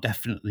causes aren't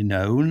definitely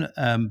known,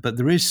 but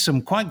there is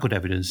some quite good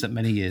evidence that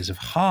many years of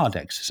hard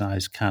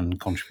exercise can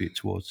contribute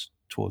towards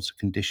the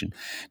condition.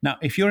 Now,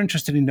 if you're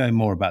interested in knowing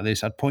more about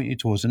this, I'd point you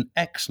towards an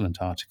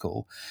excellent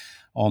article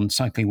on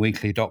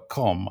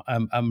cyclingweekly.com.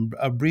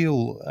 A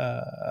real,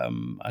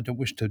 I don't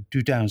wish to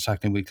do down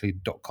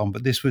cyclingweekly.com,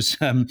 but this was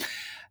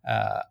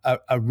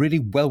a really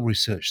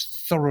well-researched,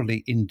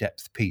 thoroughly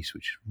in-depth piece,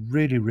 which is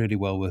really, really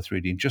well worth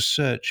reading. Just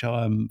search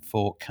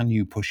for Can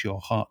You Push Your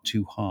Heart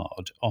Too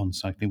Hard on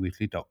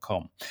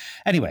cyclingweekly.com.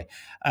 Anyway,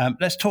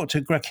 let's talk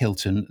to Greg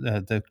Hilton,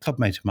 the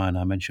clubmate of mine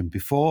I mentioned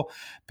before,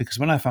 because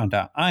when I found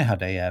out I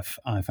had AF,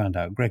 I found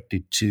out Greg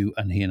did too,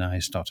 and he and I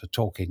started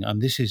talking.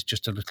 And this is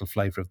just a little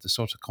flavour of the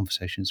sort of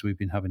conversations we've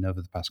been having over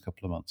the past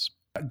couple of months.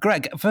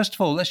 Greg, first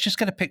of all, let's just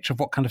get a picture of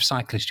what kind of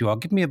cyclist you are.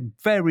 Give me a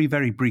very,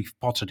 very brief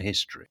potted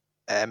history.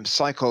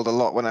 Cycled a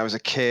lot when I was a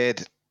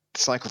kid,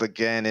 cycled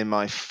again in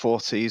my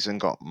 40s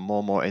and got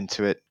more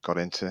into it, got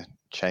into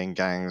chain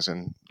gangs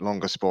and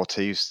longer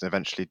sportives, and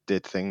eventually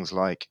did things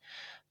like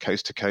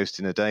coast to coast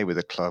in a day with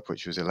a club,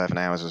 which was 11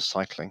 hours of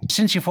cycling.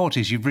 Since your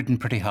 40s, you've ridden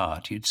pretty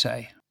hard, you'd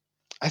say?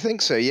 I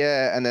think so,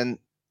 yeah. And then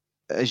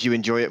as you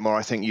enjoy it more,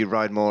 I think you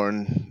ride more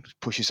and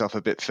push yourself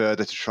a bit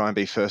further to try and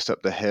be first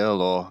up the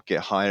hill or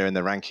get higher in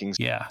the rankings.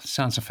 Yeah,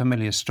 sounds a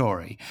familiar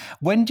story.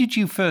 When did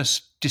you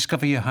first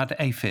discover you had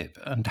AFib,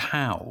 and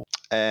how?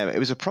 It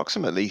was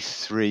approximately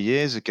 3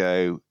 years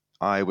ago.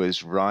 I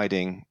was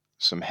riding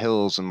some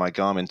hills and my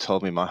Garmin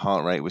told me my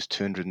heart rate was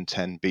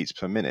 210 beats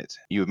per minute.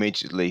 You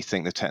immediately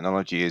think the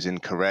technology is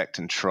incorrect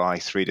and try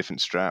 3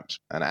 different straps.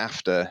 And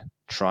after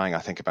trying, I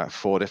think, about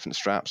 4 different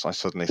straps, I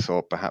suddenly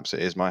thought perhaps it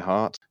is my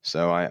heart.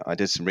 So I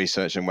did some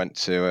research and went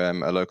to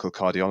a local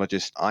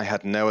cardiologist. I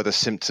had no other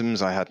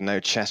symptoms. I had no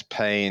chest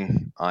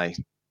pain. I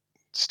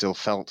still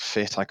felt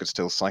fit. I could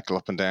still cycle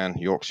up and down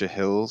Yorkshire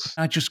hills.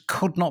 I just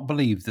could not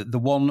believe that the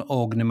one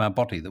organ in my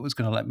body that was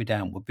going to let me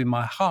down would be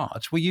my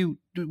heart.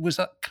 Was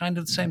that kind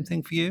of the same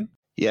thing for you?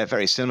 Yeah,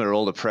 very similar.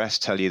 All the press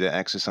tell you that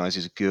exercise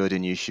is good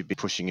and you should be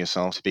pushing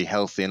yourself to be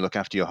healthy and look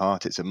after your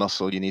heart. It's a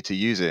muscle, you need to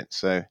use it.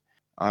 So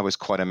I was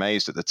quite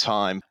amazed at the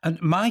time. And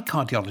my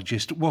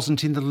cardiologist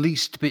wasn't in the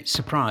least bit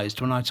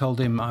surprised when I told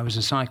him I was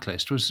a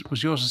cyclist.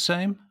 Was yours the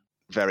same?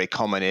 Very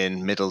common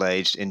in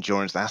middle-aged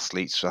endurance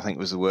athletes, I think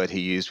was the word he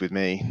used with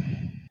me.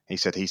 He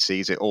said he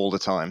sees it all the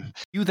time.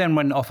 You then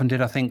went off and did,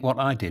 I think, what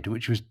I did,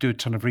 which was do a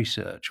ton of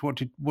research. What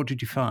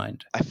did you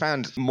find? I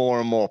found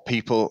more and more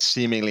people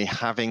seemingly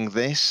having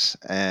this.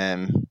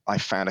 I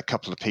found a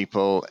couple of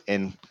people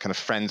in kind of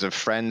friends of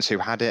friends who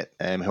had it,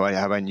 who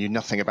I knew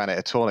nothing about it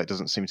at all. It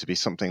doesn't seem to be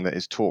something that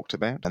is talked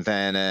about. And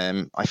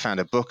then I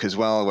found a book as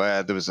well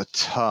where there was a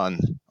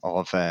ton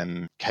of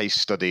case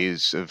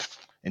studies of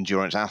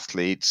endurance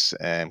athletes,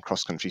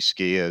 cross-country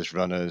skiers,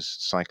 runners,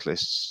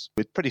 cyclists,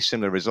 with pretty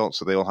similar results.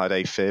 So they all had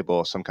AFib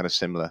or some kind of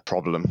similar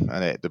problem.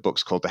 And the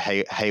book's called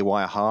The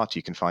Haywire Heart.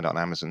 You can find it on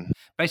Amazon.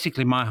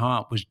 Basically, my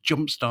heart was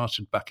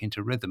jump-started back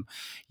into rhythm.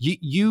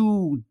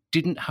 You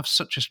didn't have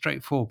such a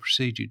straightforward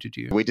procedure, did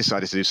you? We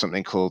decided to do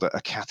something called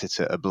a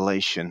catheter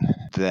ablation.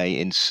 They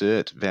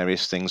insert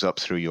various things up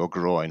through your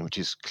groin, which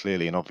is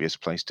clearly an obvious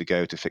place to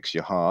go to fix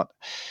your heart.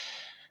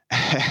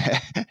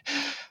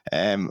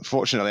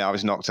 Fortunately, I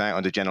was knocked out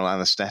under general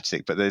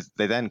anesthetic, but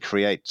they then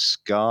create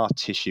scar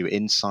tissue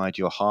inside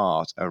your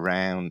heart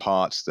around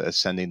parts that are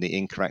sending the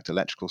incorrect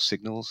electrical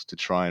signals to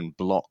try and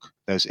block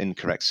those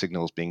incorrect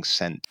signals being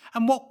sent.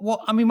 And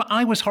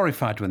I was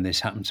horrified when this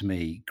happened to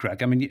me,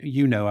 Greg. I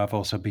mean, I've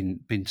also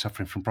been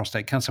suffering from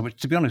prostate cancer, which,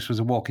 to be honest, was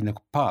a walk in the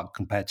park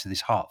compared to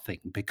this heart thing,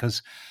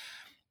 because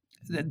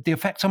the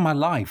effect on my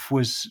life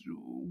was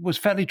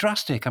fairly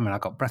drastic. I mean, I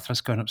got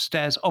breathless going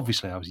upstairs.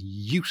 Obviously, I was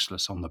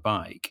useless on the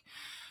bike.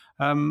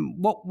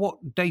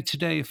 What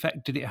day-to-day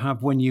effect did it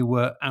have when you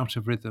were out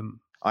of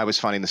rhythm? I was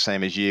finding the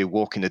same as you.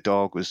 Walking the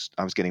dog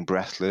I was getting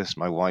breathless.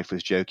 My wife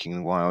was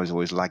joking why I was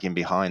always lagging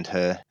behind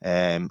her.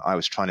 I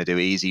was trying to do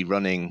easy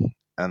running,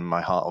 and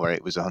my heart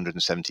rate was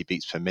 170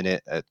 beats per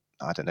minute at,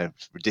 I don't know,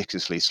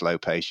 ridiculously slow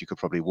pace. You could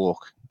probably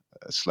walk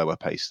a similar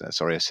pace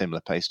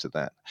to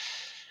that.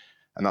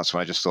 And that's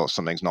when I just thought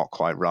something's not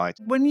quite right.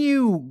 When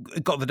you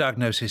got the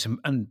diagnosis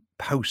and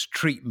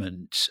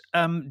post-treatment,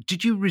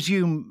 did you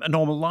resume a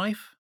normal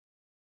life?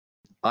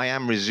 I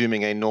am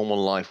resuming a normal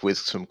life with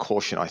some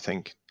caution, I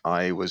think.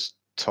 I was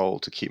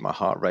told to keep my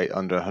heart rate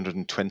under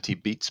 120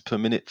 beats per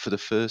minute for the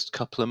first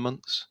couple of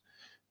months,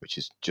 which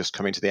is just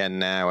coming to the end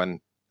now. And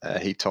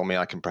he told me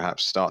I can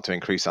perhaps start to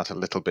increase that a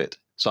little bit.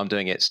 So I'm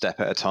doing it step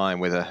at a time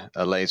with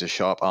a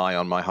laser-sharp eye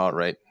on my heart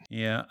rate.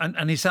 Yeah,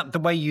 and is that the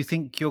way you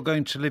think you're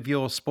going to live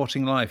your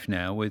sporting life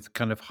now, with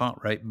kind of heart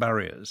rate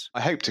barriers?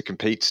 I hope to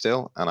compete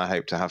still, and I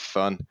hope to have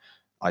fun.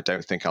 I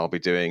don't think I'll be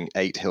doing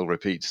 8 hill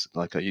repeats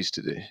like I used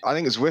to do. I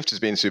think Zwift has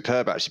been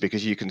superb, actually,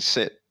 because you can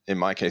sit, in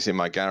my case, in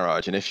my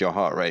garage, and if your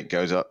heart rate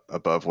goes up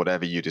above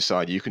whatever you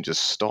decide, you can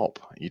just stop.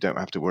 You don't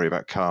have to worry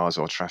about cars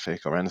or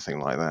traffic or anything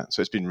like that.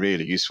 So it's been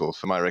really useful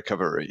for my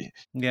recovery.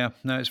 Yeah,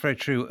 no, it's very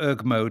true.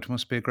 Erg mode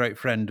must be a great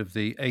friend of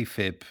the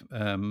AFib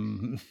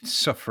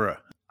sufferer.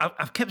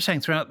 I've kept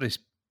saying throughout this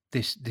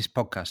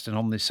podcast and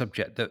on this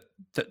subject that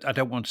I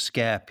don't want to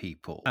scare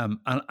people. And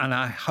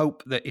I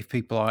hope that if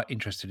people are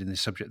interested in this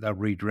subject, they'll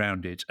read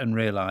around it and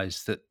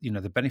realise that,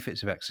 the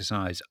benefits of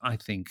exercise, I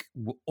think,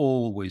 will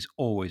always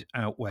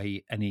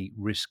outweigh any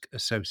risk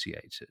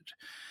associated.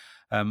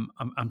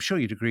 I'm sure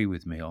you'd agree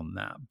with me on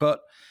that. But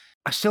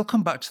I still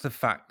come back to the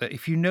fact that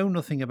if you know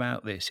nothing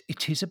about this,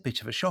 it is a bit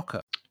of a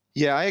shocker.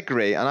 Yeah, I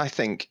agree. And I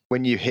think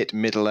when you hit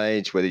middle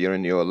age, whether you're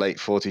in your late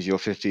 40s, your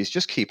 50s,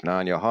 just keep an eye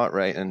on your heart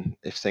rate. And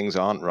if things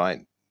aren't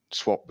right,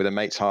 swap with a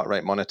mate's heart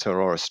rate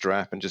monitor or a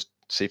strap and just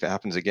see if it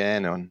happens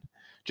again. And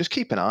just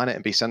keep an eye on it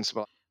and be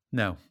sensible.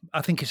 No,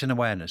 I think it's an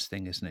awareness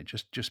thing, isn't it?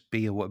 Just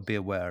be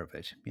aware of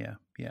it. Yeah.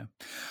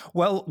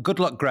 Well, good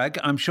luck, Greg.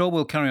 I'm sure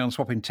we'll carry on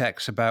swapping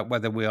texts about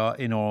whether we are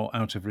in or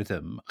out of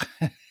rhythm.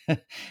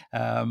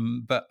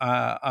 But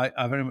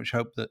I very much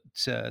hope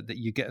that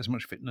you get as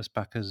much fitness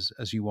back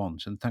as you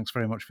want. And thanks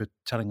very much for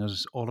telling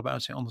us all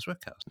about it on the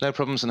Zwiftcast. No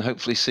problems, and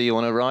hopefully see you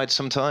on a ride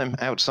sometime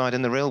outside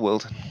in the real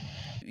world.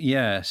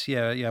 Yes,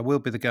 yeah. We'll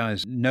be the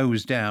guys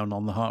nose down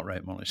on the heart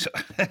rate monitor.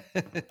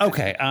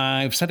 Okay,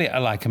 I've said it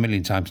like a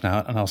million times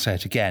now, and I'll say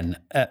it again.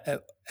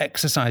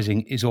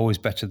 Exercising is always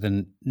better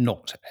than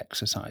not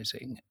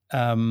exercising.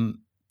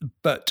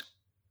 But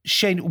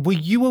Shane, were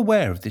you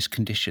aware of this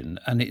condition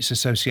and its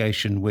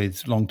association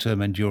with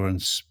long-term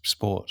endurance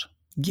sport?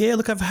 Yeah,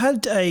 look, I've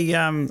had a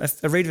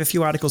read of a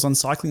few articles on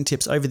cycling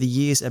tips over the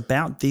years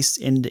about this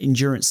in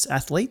endurance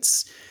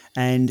athletes.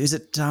 And is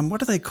it,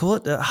 what do they call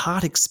it?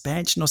 Heart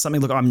expansion or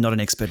something? Look, I'm not an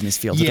expert in this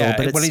field at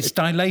all. But it's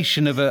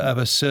dilation of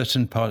a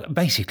certain part.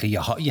 Basically,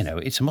 your heart,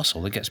 it's a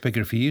muscle that gets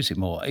bigger if you use it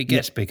more. It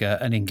gets bigger,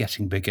 and in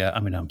getting bigger, I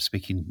mean, I'm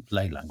speaking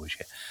lay language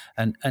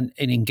And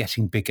in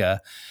getting bigger,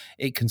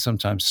 it can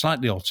sometimes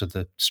slightly alter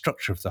the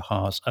structure of the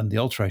heart, and the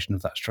alteration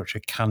of that structure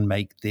can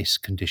make this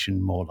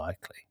condition more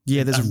likely.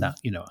 Yeah,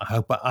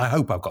 I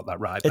hope I've got that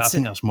right, but I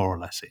think that's more or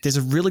less it. There's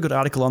a really good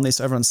article on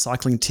this over on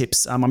Cycling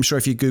Tips. I'm sure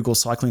if you Google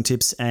cycling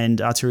tips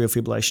and arterial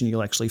fibrillation,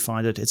 you'll actually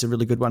find it. It's a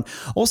really good one.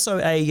 Also,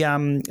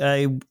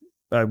 a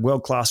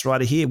world-class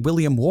rider here,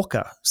 William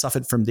Walker,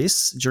 suffered from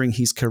this during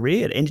his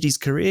career. It ended his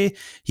career.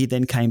 He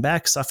then came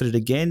back, suffered it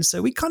again.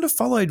 So we kind of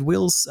followed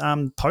Will's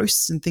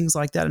posts and things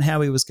like that and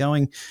how he was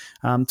going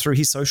through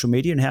his social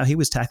media and how he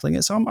was tackling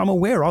it. So I'm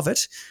aware of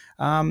it.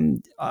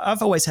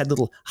 I've always had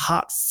little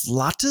heart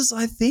flutters,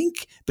 I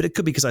think, but it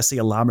could be because I see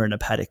a llama in a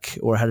paddock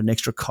or had an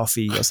extra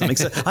coffee or something.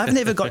 So I've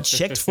never got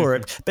checked for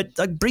it. But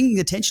like bringing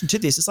attention to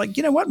this, it's like,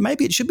 you know what,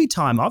 maybe it should be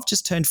time. I've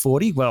just turned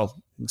 40. Well,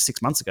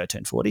 6 months ago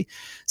turned 40.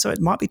 So it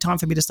might be time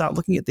for me to start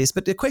looking at this.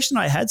 But the question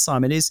I had,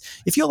 Simon, is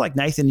if you're like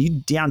Nathan,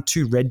 you down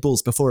 2 Red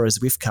Bulls before a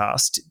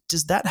Zwiftcast,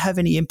 does that have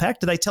any impact?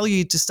 Do they tell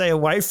you to stay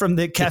away from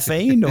the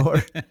caffeine?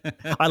 Or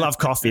I love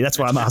coffee. That's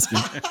why I'm asking.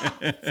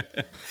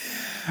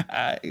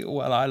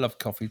 Well, I love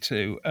coffee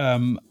too.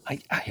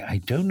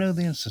 I don't know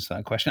the answer to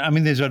that question. I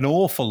mean, there's an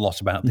awful lot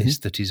about this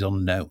that is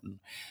unknown.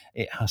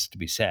 It has to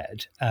be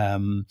said.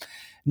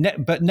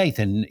 But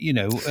Nathan,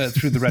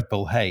 through the Red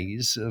Bull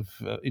haze of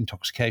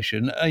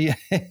intoxication, I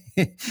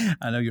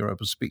know you're able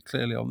to speak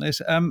clearly on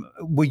this.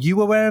 Were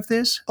you aware of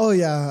this? Oh,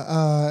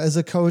 yeah. As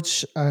a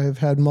coach, I've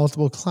had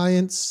multiple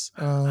clients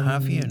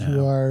have you now?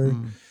 Who are...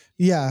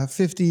 Yeah,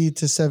 50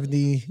 to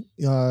 70,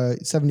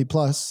 70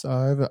 plus.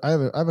 I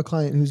have a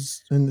client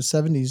who's in the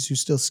 70s who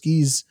still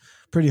skis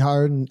pretty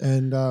hard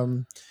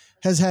and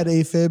has had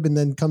AFib and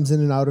then comes in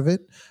and out of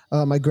it.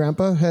 My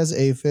grandpa has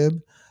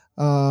AFib.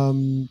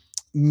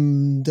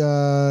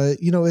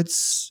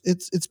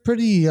 It's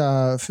pretty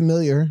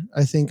familiar,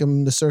 I think,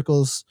 in the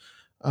circles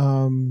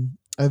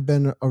I've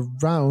been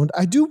around.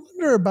 I do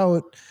wonder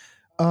about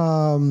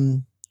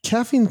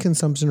caffeine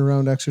consumption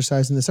around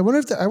exercise in this. I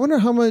wonder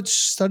how much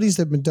studies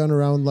have been done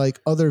around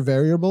like other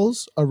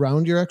variables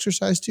around your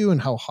exercise too,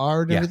 and how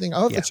hard and everything.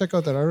 I'll have to check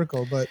out that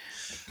article, but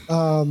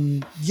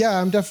I'm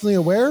definitely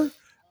aware.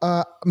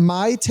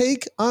 My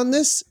take on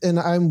this,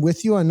 and I'm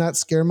with you on not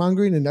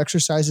scaremongering and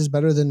exercise is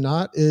better than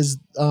not, is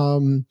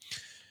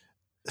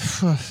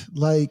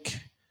like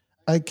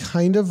I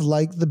kind of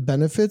like the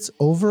benefits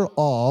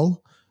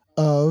overall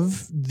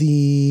of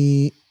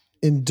the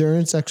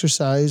endurance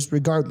exercise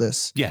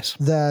regardless. Yes.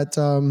 That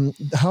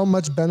how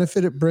much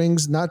benefit it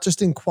brings, not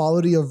just in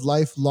quality of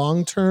life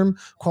long-term,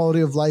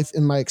 quality of life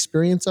in my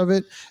experience of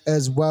it,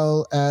 as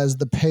well as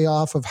the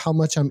payoff of how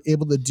much I'm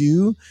able to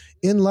do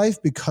in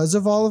life because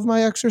of all of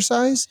my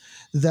exercise,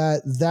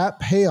 that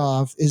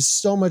payoff is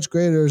so much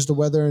greater as to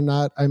whether or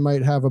not I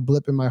might have a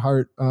blip in my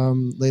heart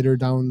later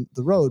down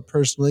the road.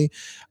 Personally,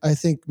 I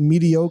think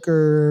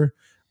mediocre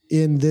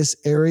in this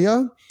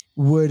area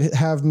would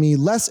have me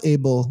less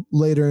able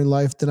later in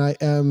life than I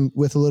am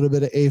with a little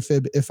bit of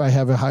AFib if I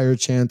have a higher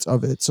chance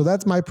of it. So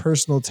that's my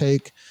personal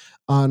take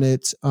on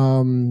it.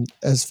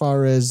 As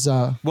far as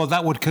well,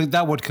 that would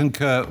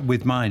concur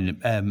with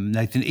mine,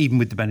 Nathan. Even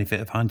with the benefit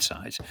of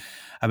hindsight,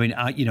 I mean,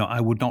 I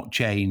would not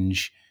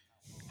change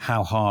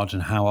how hard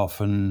and how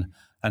often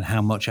and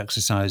how much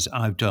exercise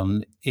I've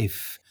done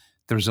if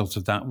the result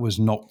of that was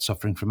not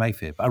suffering from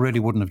AFib. I really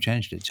wouldn't have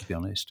changed it, to be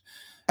honest.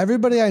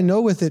 Everybody I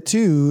know with it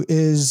too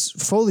is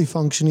fully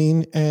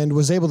functioning and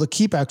was able to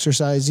keep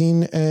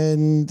exercising,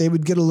 and they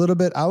would get a little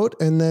bit out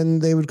and then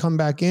they would come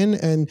back in.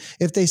 And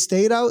if they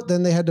stayed out,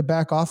 then they had to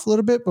back off a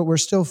little bit, but we're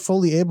still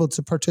fully able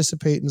to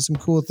participate in some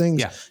cool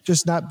things,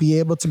 just not be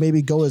able to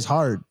maybe go as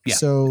hard. Yeah,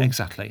 so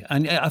exactly.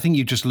 And I think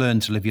you just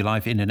learn to live your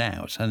life in and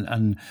out.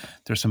 And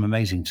there are some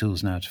amazing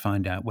tools now to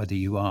find out whether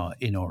you are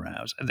in or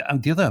out.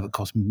 And the other, of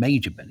course,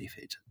 major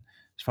benefit,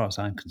 as far as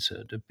I'm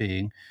concerned, of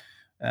being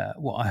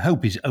what I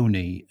hope is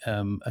only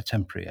a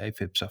temporary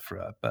AFib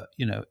sufferer, but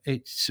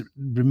it's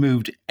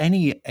removed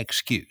any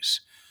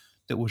excuse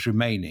that was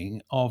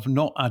remaining of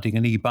not adding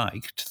an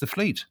e-bike to the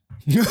fleet.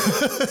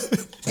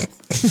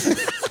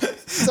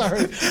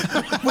 Sorry,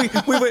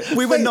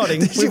 we were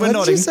nodding. We were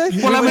nodding.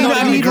 Well,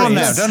 I need one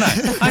now, don't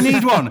I? I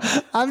need one.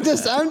 I'm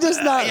just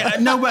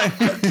not. No way.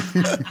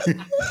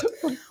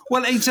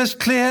 Well, it's as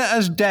clear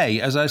as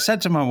day. As I said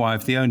to my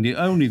wife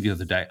only the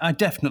other day, I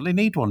definitely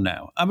need one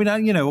now. I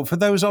mean, for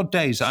those odd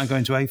days that I go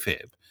into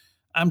AFib,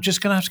 I'm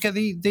just going to have to get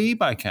the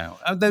e-bike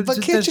out. But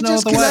can't you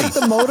just connect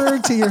the motor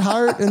to your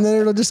heart and then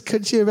it'll just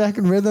cut you back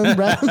in rhythm?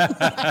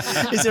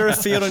 Is there a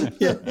feeling?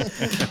 Yeah.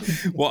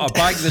 What, a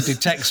bike that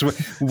detects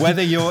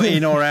whether you're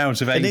in or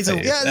out of AFib? It needs a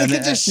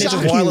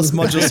wireless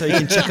module so you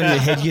can check on your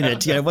head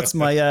unit. What's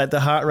my the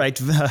heart rate?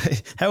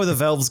 How are the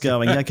valves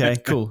going? Okay,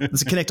 cool.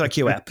 It's a Connect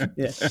IQ app.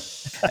 Yeah.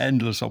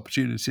 Endless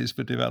opportunities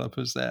for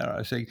developers there,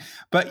 I think.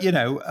 But,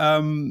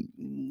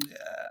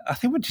 I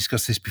think we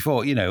discussed this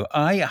before.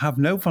 I have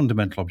no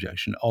fundamental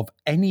objection of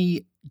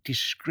any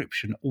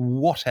description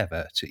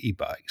whatever to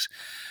e-bikes.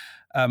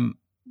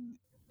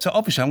 So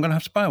obviously I'm going to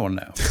have to buy one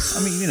now. I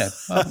mean,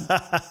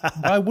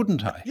 why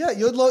wouldn't I? Yeah,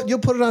 you'll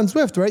put it on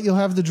Zwift, right? You'll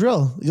have the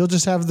drill. You'll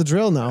just have the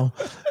drill now,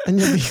 and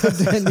you'll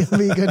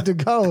be good to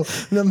go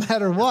no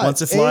matter what.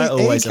 Once a flyer,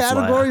 always a flyer.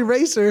 Category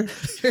racer.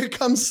 Here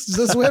comes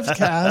the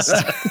Zwiftcast.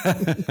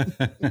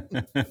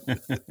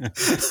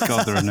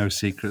 God, there are no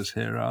secrets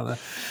here, are there?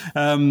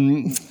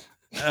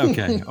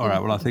 Okay, all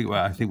right. Well, I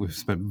think we've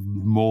spent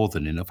more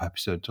than enough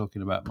episode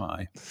talking about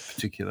my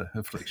particular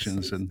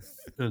afflictions and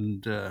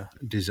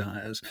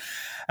desires.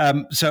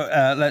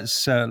 So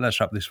let's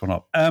wrap this one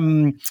up.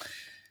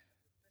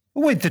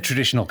 With the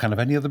traditional kind of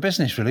any other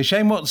business, really.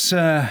 Shane, what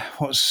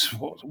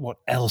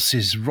else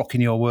is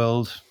rocking your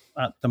world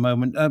at the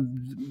moment?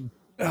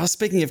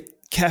 Speaking of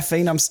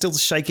caffeine, I'm still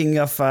shaking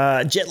off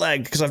jet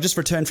lag because I've just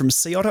returned from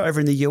Sea Otter over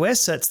in the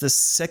US. That's the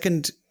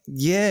second.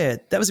 Yeah,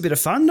 that was a bit of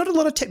fun. Not a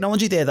lot of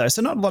technology there, though,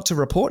 so not a lot to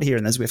report here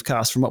in the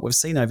Zwiftcast from what we've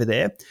seen over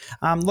there.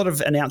 A lot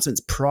of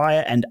announcements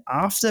prior and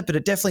after, but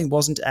it definitely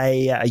wasn't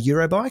a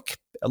Eurobike.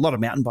 A lot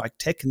of mountain bike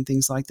tech and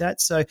things like that.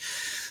 So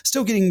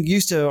still getting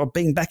used to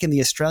being back in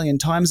the Australian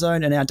time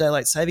zone, and our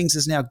daylight savings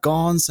is now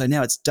gone. So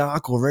now it's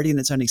dark already and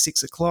it's only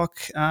 6 o'clock.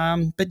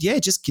 But yeah,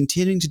 just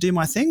continuing to do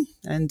my thing.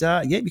 And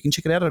you can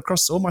check it out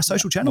across all my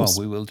social channels.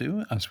 Well, we will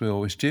do, as we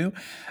always do.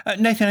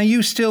 Nathan, are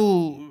you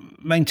still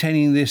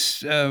maintaining this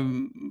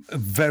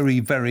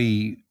very,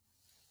 very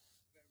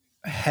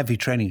heavy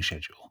training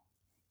schedule?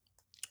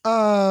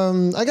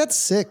 I got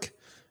sick.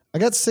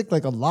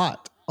 Like a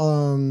lot.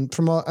 And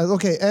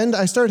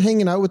I started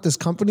hanging out with this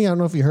company. I don't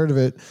know if you heard of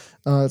it.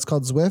 It's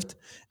called Zwift.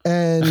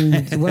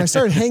 And when I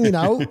started hanging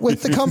out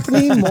with the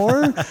company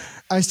more,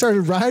 I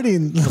started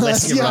riding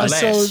less.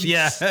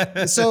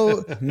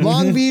 So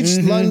Long Beach,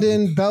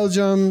 London,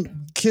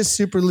 Belgium, Kiss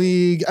Super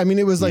League. I mean,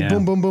 it was like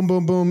boom, boom, boom,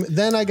 boom, boom.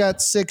 Then I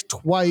got sick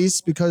twice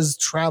because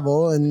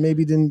travel, and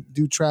maybe didn't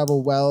do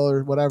travel well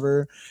or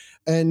whatever.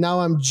 And now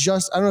I don't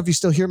know if you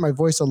still hear my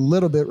voice a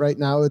little bit right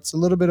now. It's a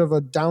little bit of a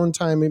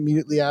downtime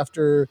immediately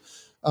after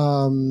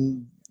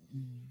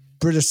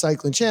British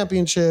Cycling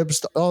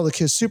Championships, all the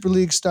KISS Super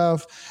League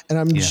stuff. And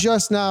I'm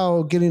just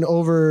now getting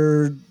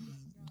over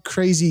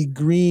crazy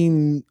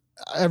green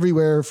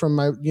everywhere from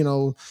my,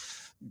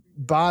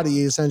 body,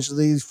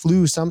 essentially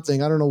flu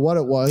something. I don't know what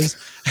it was.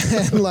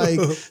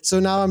 And so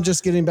now I'm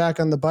just getting back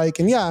on the bike,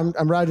 and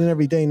I'm riding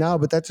every day now,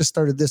 but that just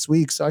started this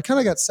week. So I kind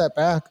of got set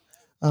back.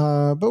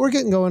 But we're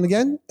getting going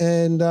again,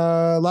 and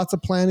lots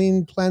of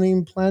planning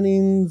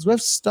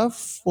Zwift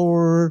stuff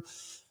for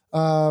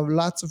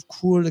lots of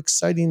cool,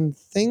 exciting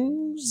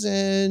things,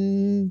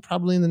 and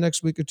probably in the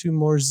next week or two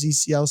more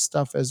ZCL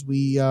stuff as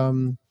we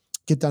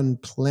get done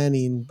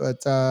planning.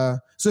 But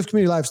Zwift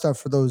Community Live stuff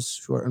for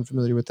those who are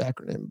unfamiliar with the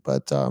acronym.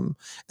 But and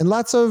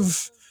lots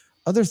of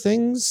other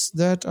things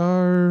that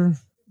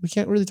we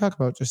can't really talk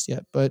about just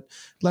yet, but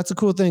lots of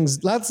cool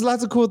things, lots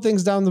of cool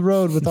things down the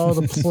road with all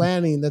the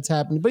planning that's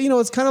happening. But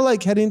it's kind of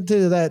like heading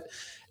to that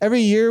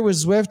every year with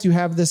Zwift, you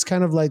have this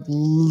kind of like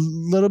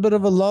little bit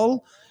of a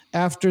lull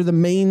after the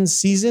main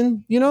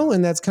season,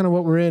 and that's kind of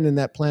what we're in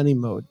that planning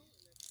mode.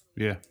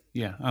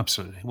 Yeah,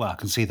 absolutely. Well, I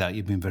can see that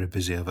you've been very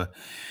busy over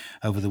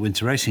the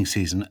winter racing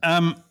season.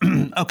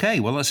 Okay,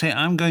 well, let's say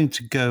I'm going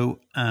to go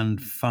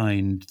and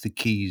find the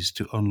keys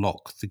to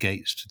unlock the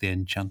gates to the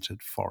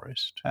Enchanted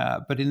Forest.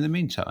 But in the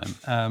meantime,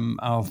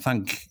 I'll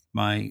thank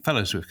my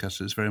fellow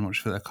Zwiftcasters very much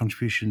for their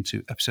contribution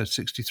to episode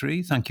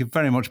 63. Thank you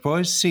very much,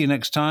 boys. See you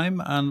next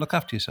time, and look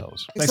after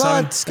yourselves.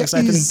 Thanks,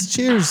 Anthony.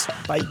 Cheers.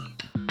 Bye.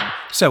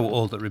 So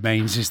all that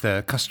remains is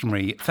the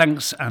customary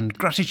thanks and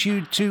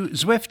gratitude to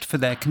Zwift for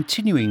their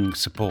continuing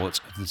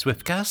support of the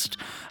Zwiftcast,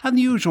 and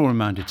the usual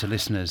reminder to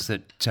listeners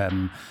that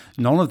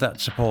none of that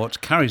support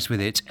carries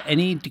with it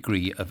any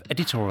degree of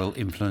editorial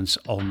influence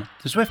on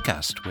the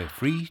Zwiftcast. We're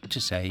free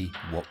to say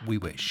what we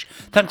wish.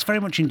 Thanks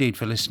very much indeed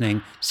for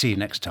listening. See you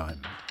next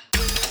time.